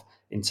thinking of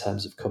in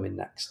terms of coming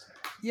next?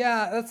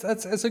 Yeah,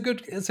 it's a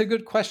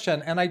good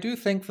question, and I do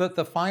think that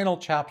the final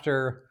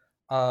chapter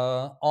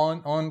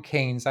on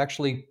Keynes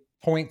actually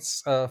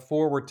points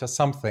forward to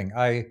something.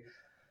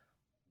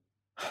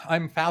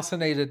 I'm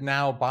fascinated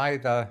now by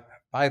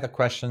the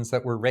questions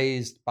that were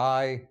raised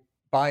by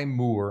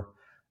Moore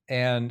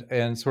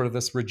and sort of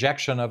this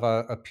rejection of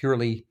a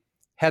purely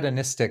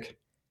hedonistic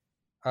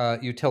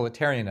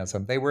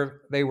utilitarianism. They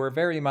were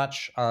very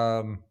much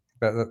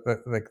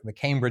the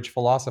Cambridge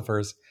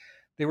philosophers.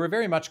 They were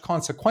very much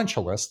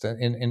consequentialist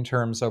in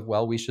terms of,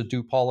 well, we should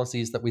do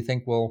policies that we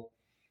think will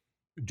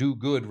do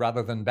good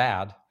rather than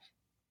bad.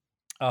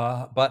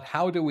 But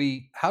how do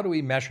we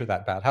measure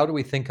that bad? How do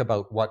we think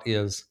about what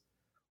is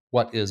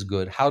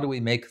good? How do we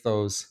make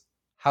those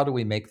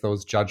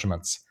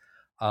judgments?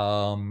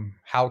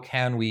 How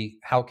can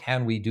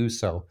we do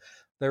so?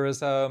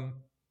 There's an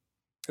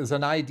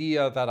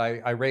idea that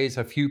I raise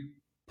a few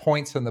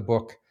points in the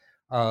book.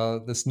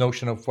 This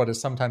notion of what is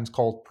sometimes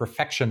called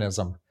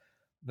perfectionism,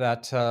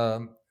 that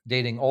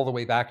dating all the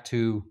way back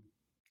to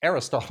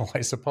Aristotle,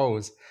 I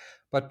suppose.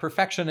 But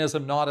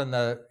perfectionism not in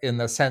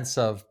the sense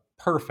of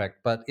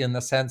perfect, but in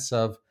the sense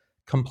of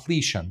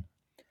completion.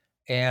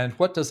 And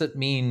what does it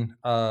mean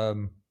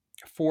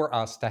for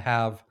us to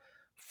have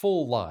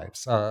full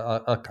lives,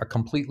 a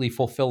completely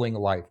fulfilling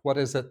life? What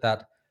is it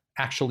that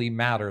actually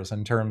matters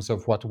in terms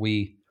of what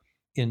we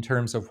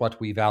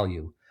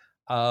value?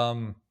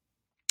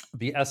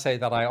 The essay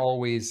that I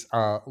always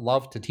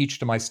love to teach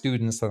to my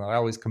students, and I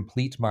always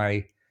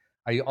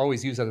I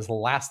always use it as the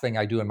last thing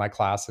I do in my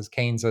class, is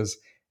Keynes's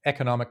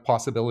Economic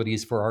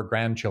Possibilities for Our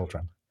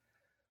Grandchildren.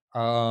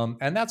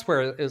 And that's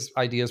where his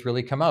ideas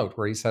really come out,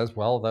 where he says,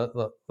 well,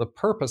 the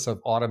purpose of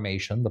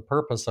automation, the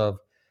purpose of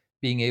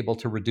being able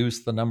to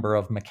reduce the number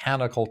of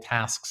mechanical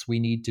tasks we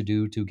need to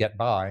do to get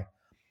by,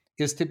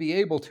 is to be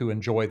able to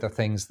enjoy the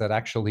things that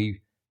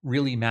actually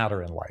really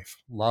matter in life: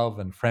 love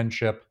and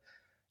friendship,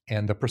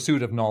 and the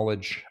pursuit of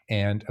knowledge,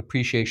 and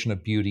appreciation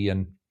of beauty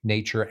and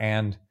nature,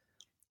 and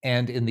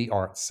in the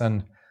arts.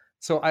 And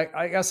so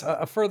I guess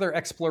a further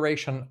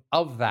exploration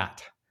of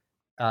that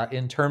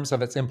in terms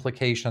of its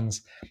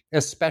implications,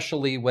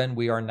 especially when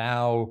we are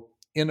now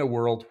in a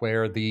world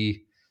where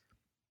the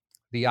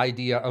the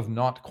idea of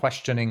not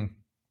questioning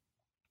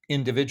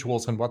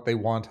individuals and what they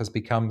want has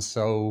become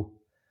so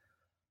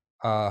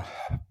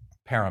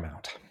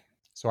paramount.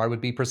 So I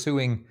would be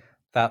pursuing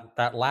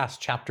that last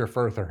chapter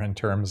further in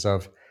terms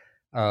of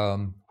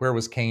where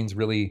was Keynes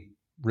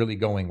really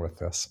going with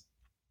this.